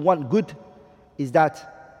really want good is that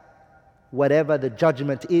whatever the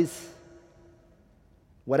judgment is,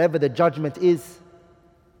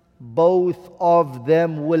 both of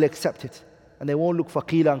them will accept it. And they won't look for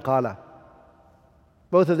qila and qala.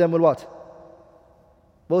 Both of them will what?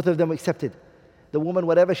 Both of them accept it. The woman,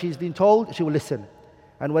 whatever she's been told, she will listen.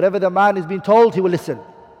 And whatever the man is being told, he will listen.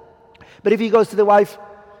 But if he goes to the wife,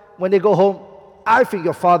 when they go home, I think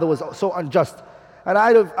your father was so unjust. And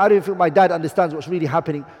I don't think my dad understands what's really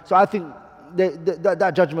happening. So I think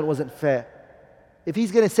that judgment wasn't fair. If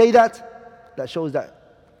he's going to say that, that shows that.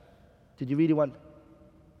 Did you really want?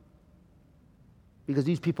 Because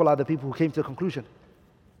these people are the people who came to the conclusion.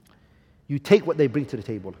 You take what they bring to the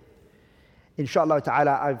table. Inshallah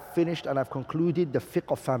ta'ala, I've finished and I've concluded the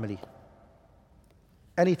fiqh of family.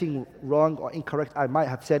 Anything wrong or incorrect I might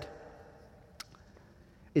have said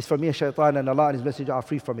is from me and shaitan, and Allah and His Messenger are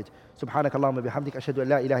free from it. Subhanakallahumma bihamdik ashhadu an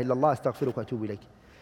la ilaha illallah astaghfiruka wa atubu ilayk.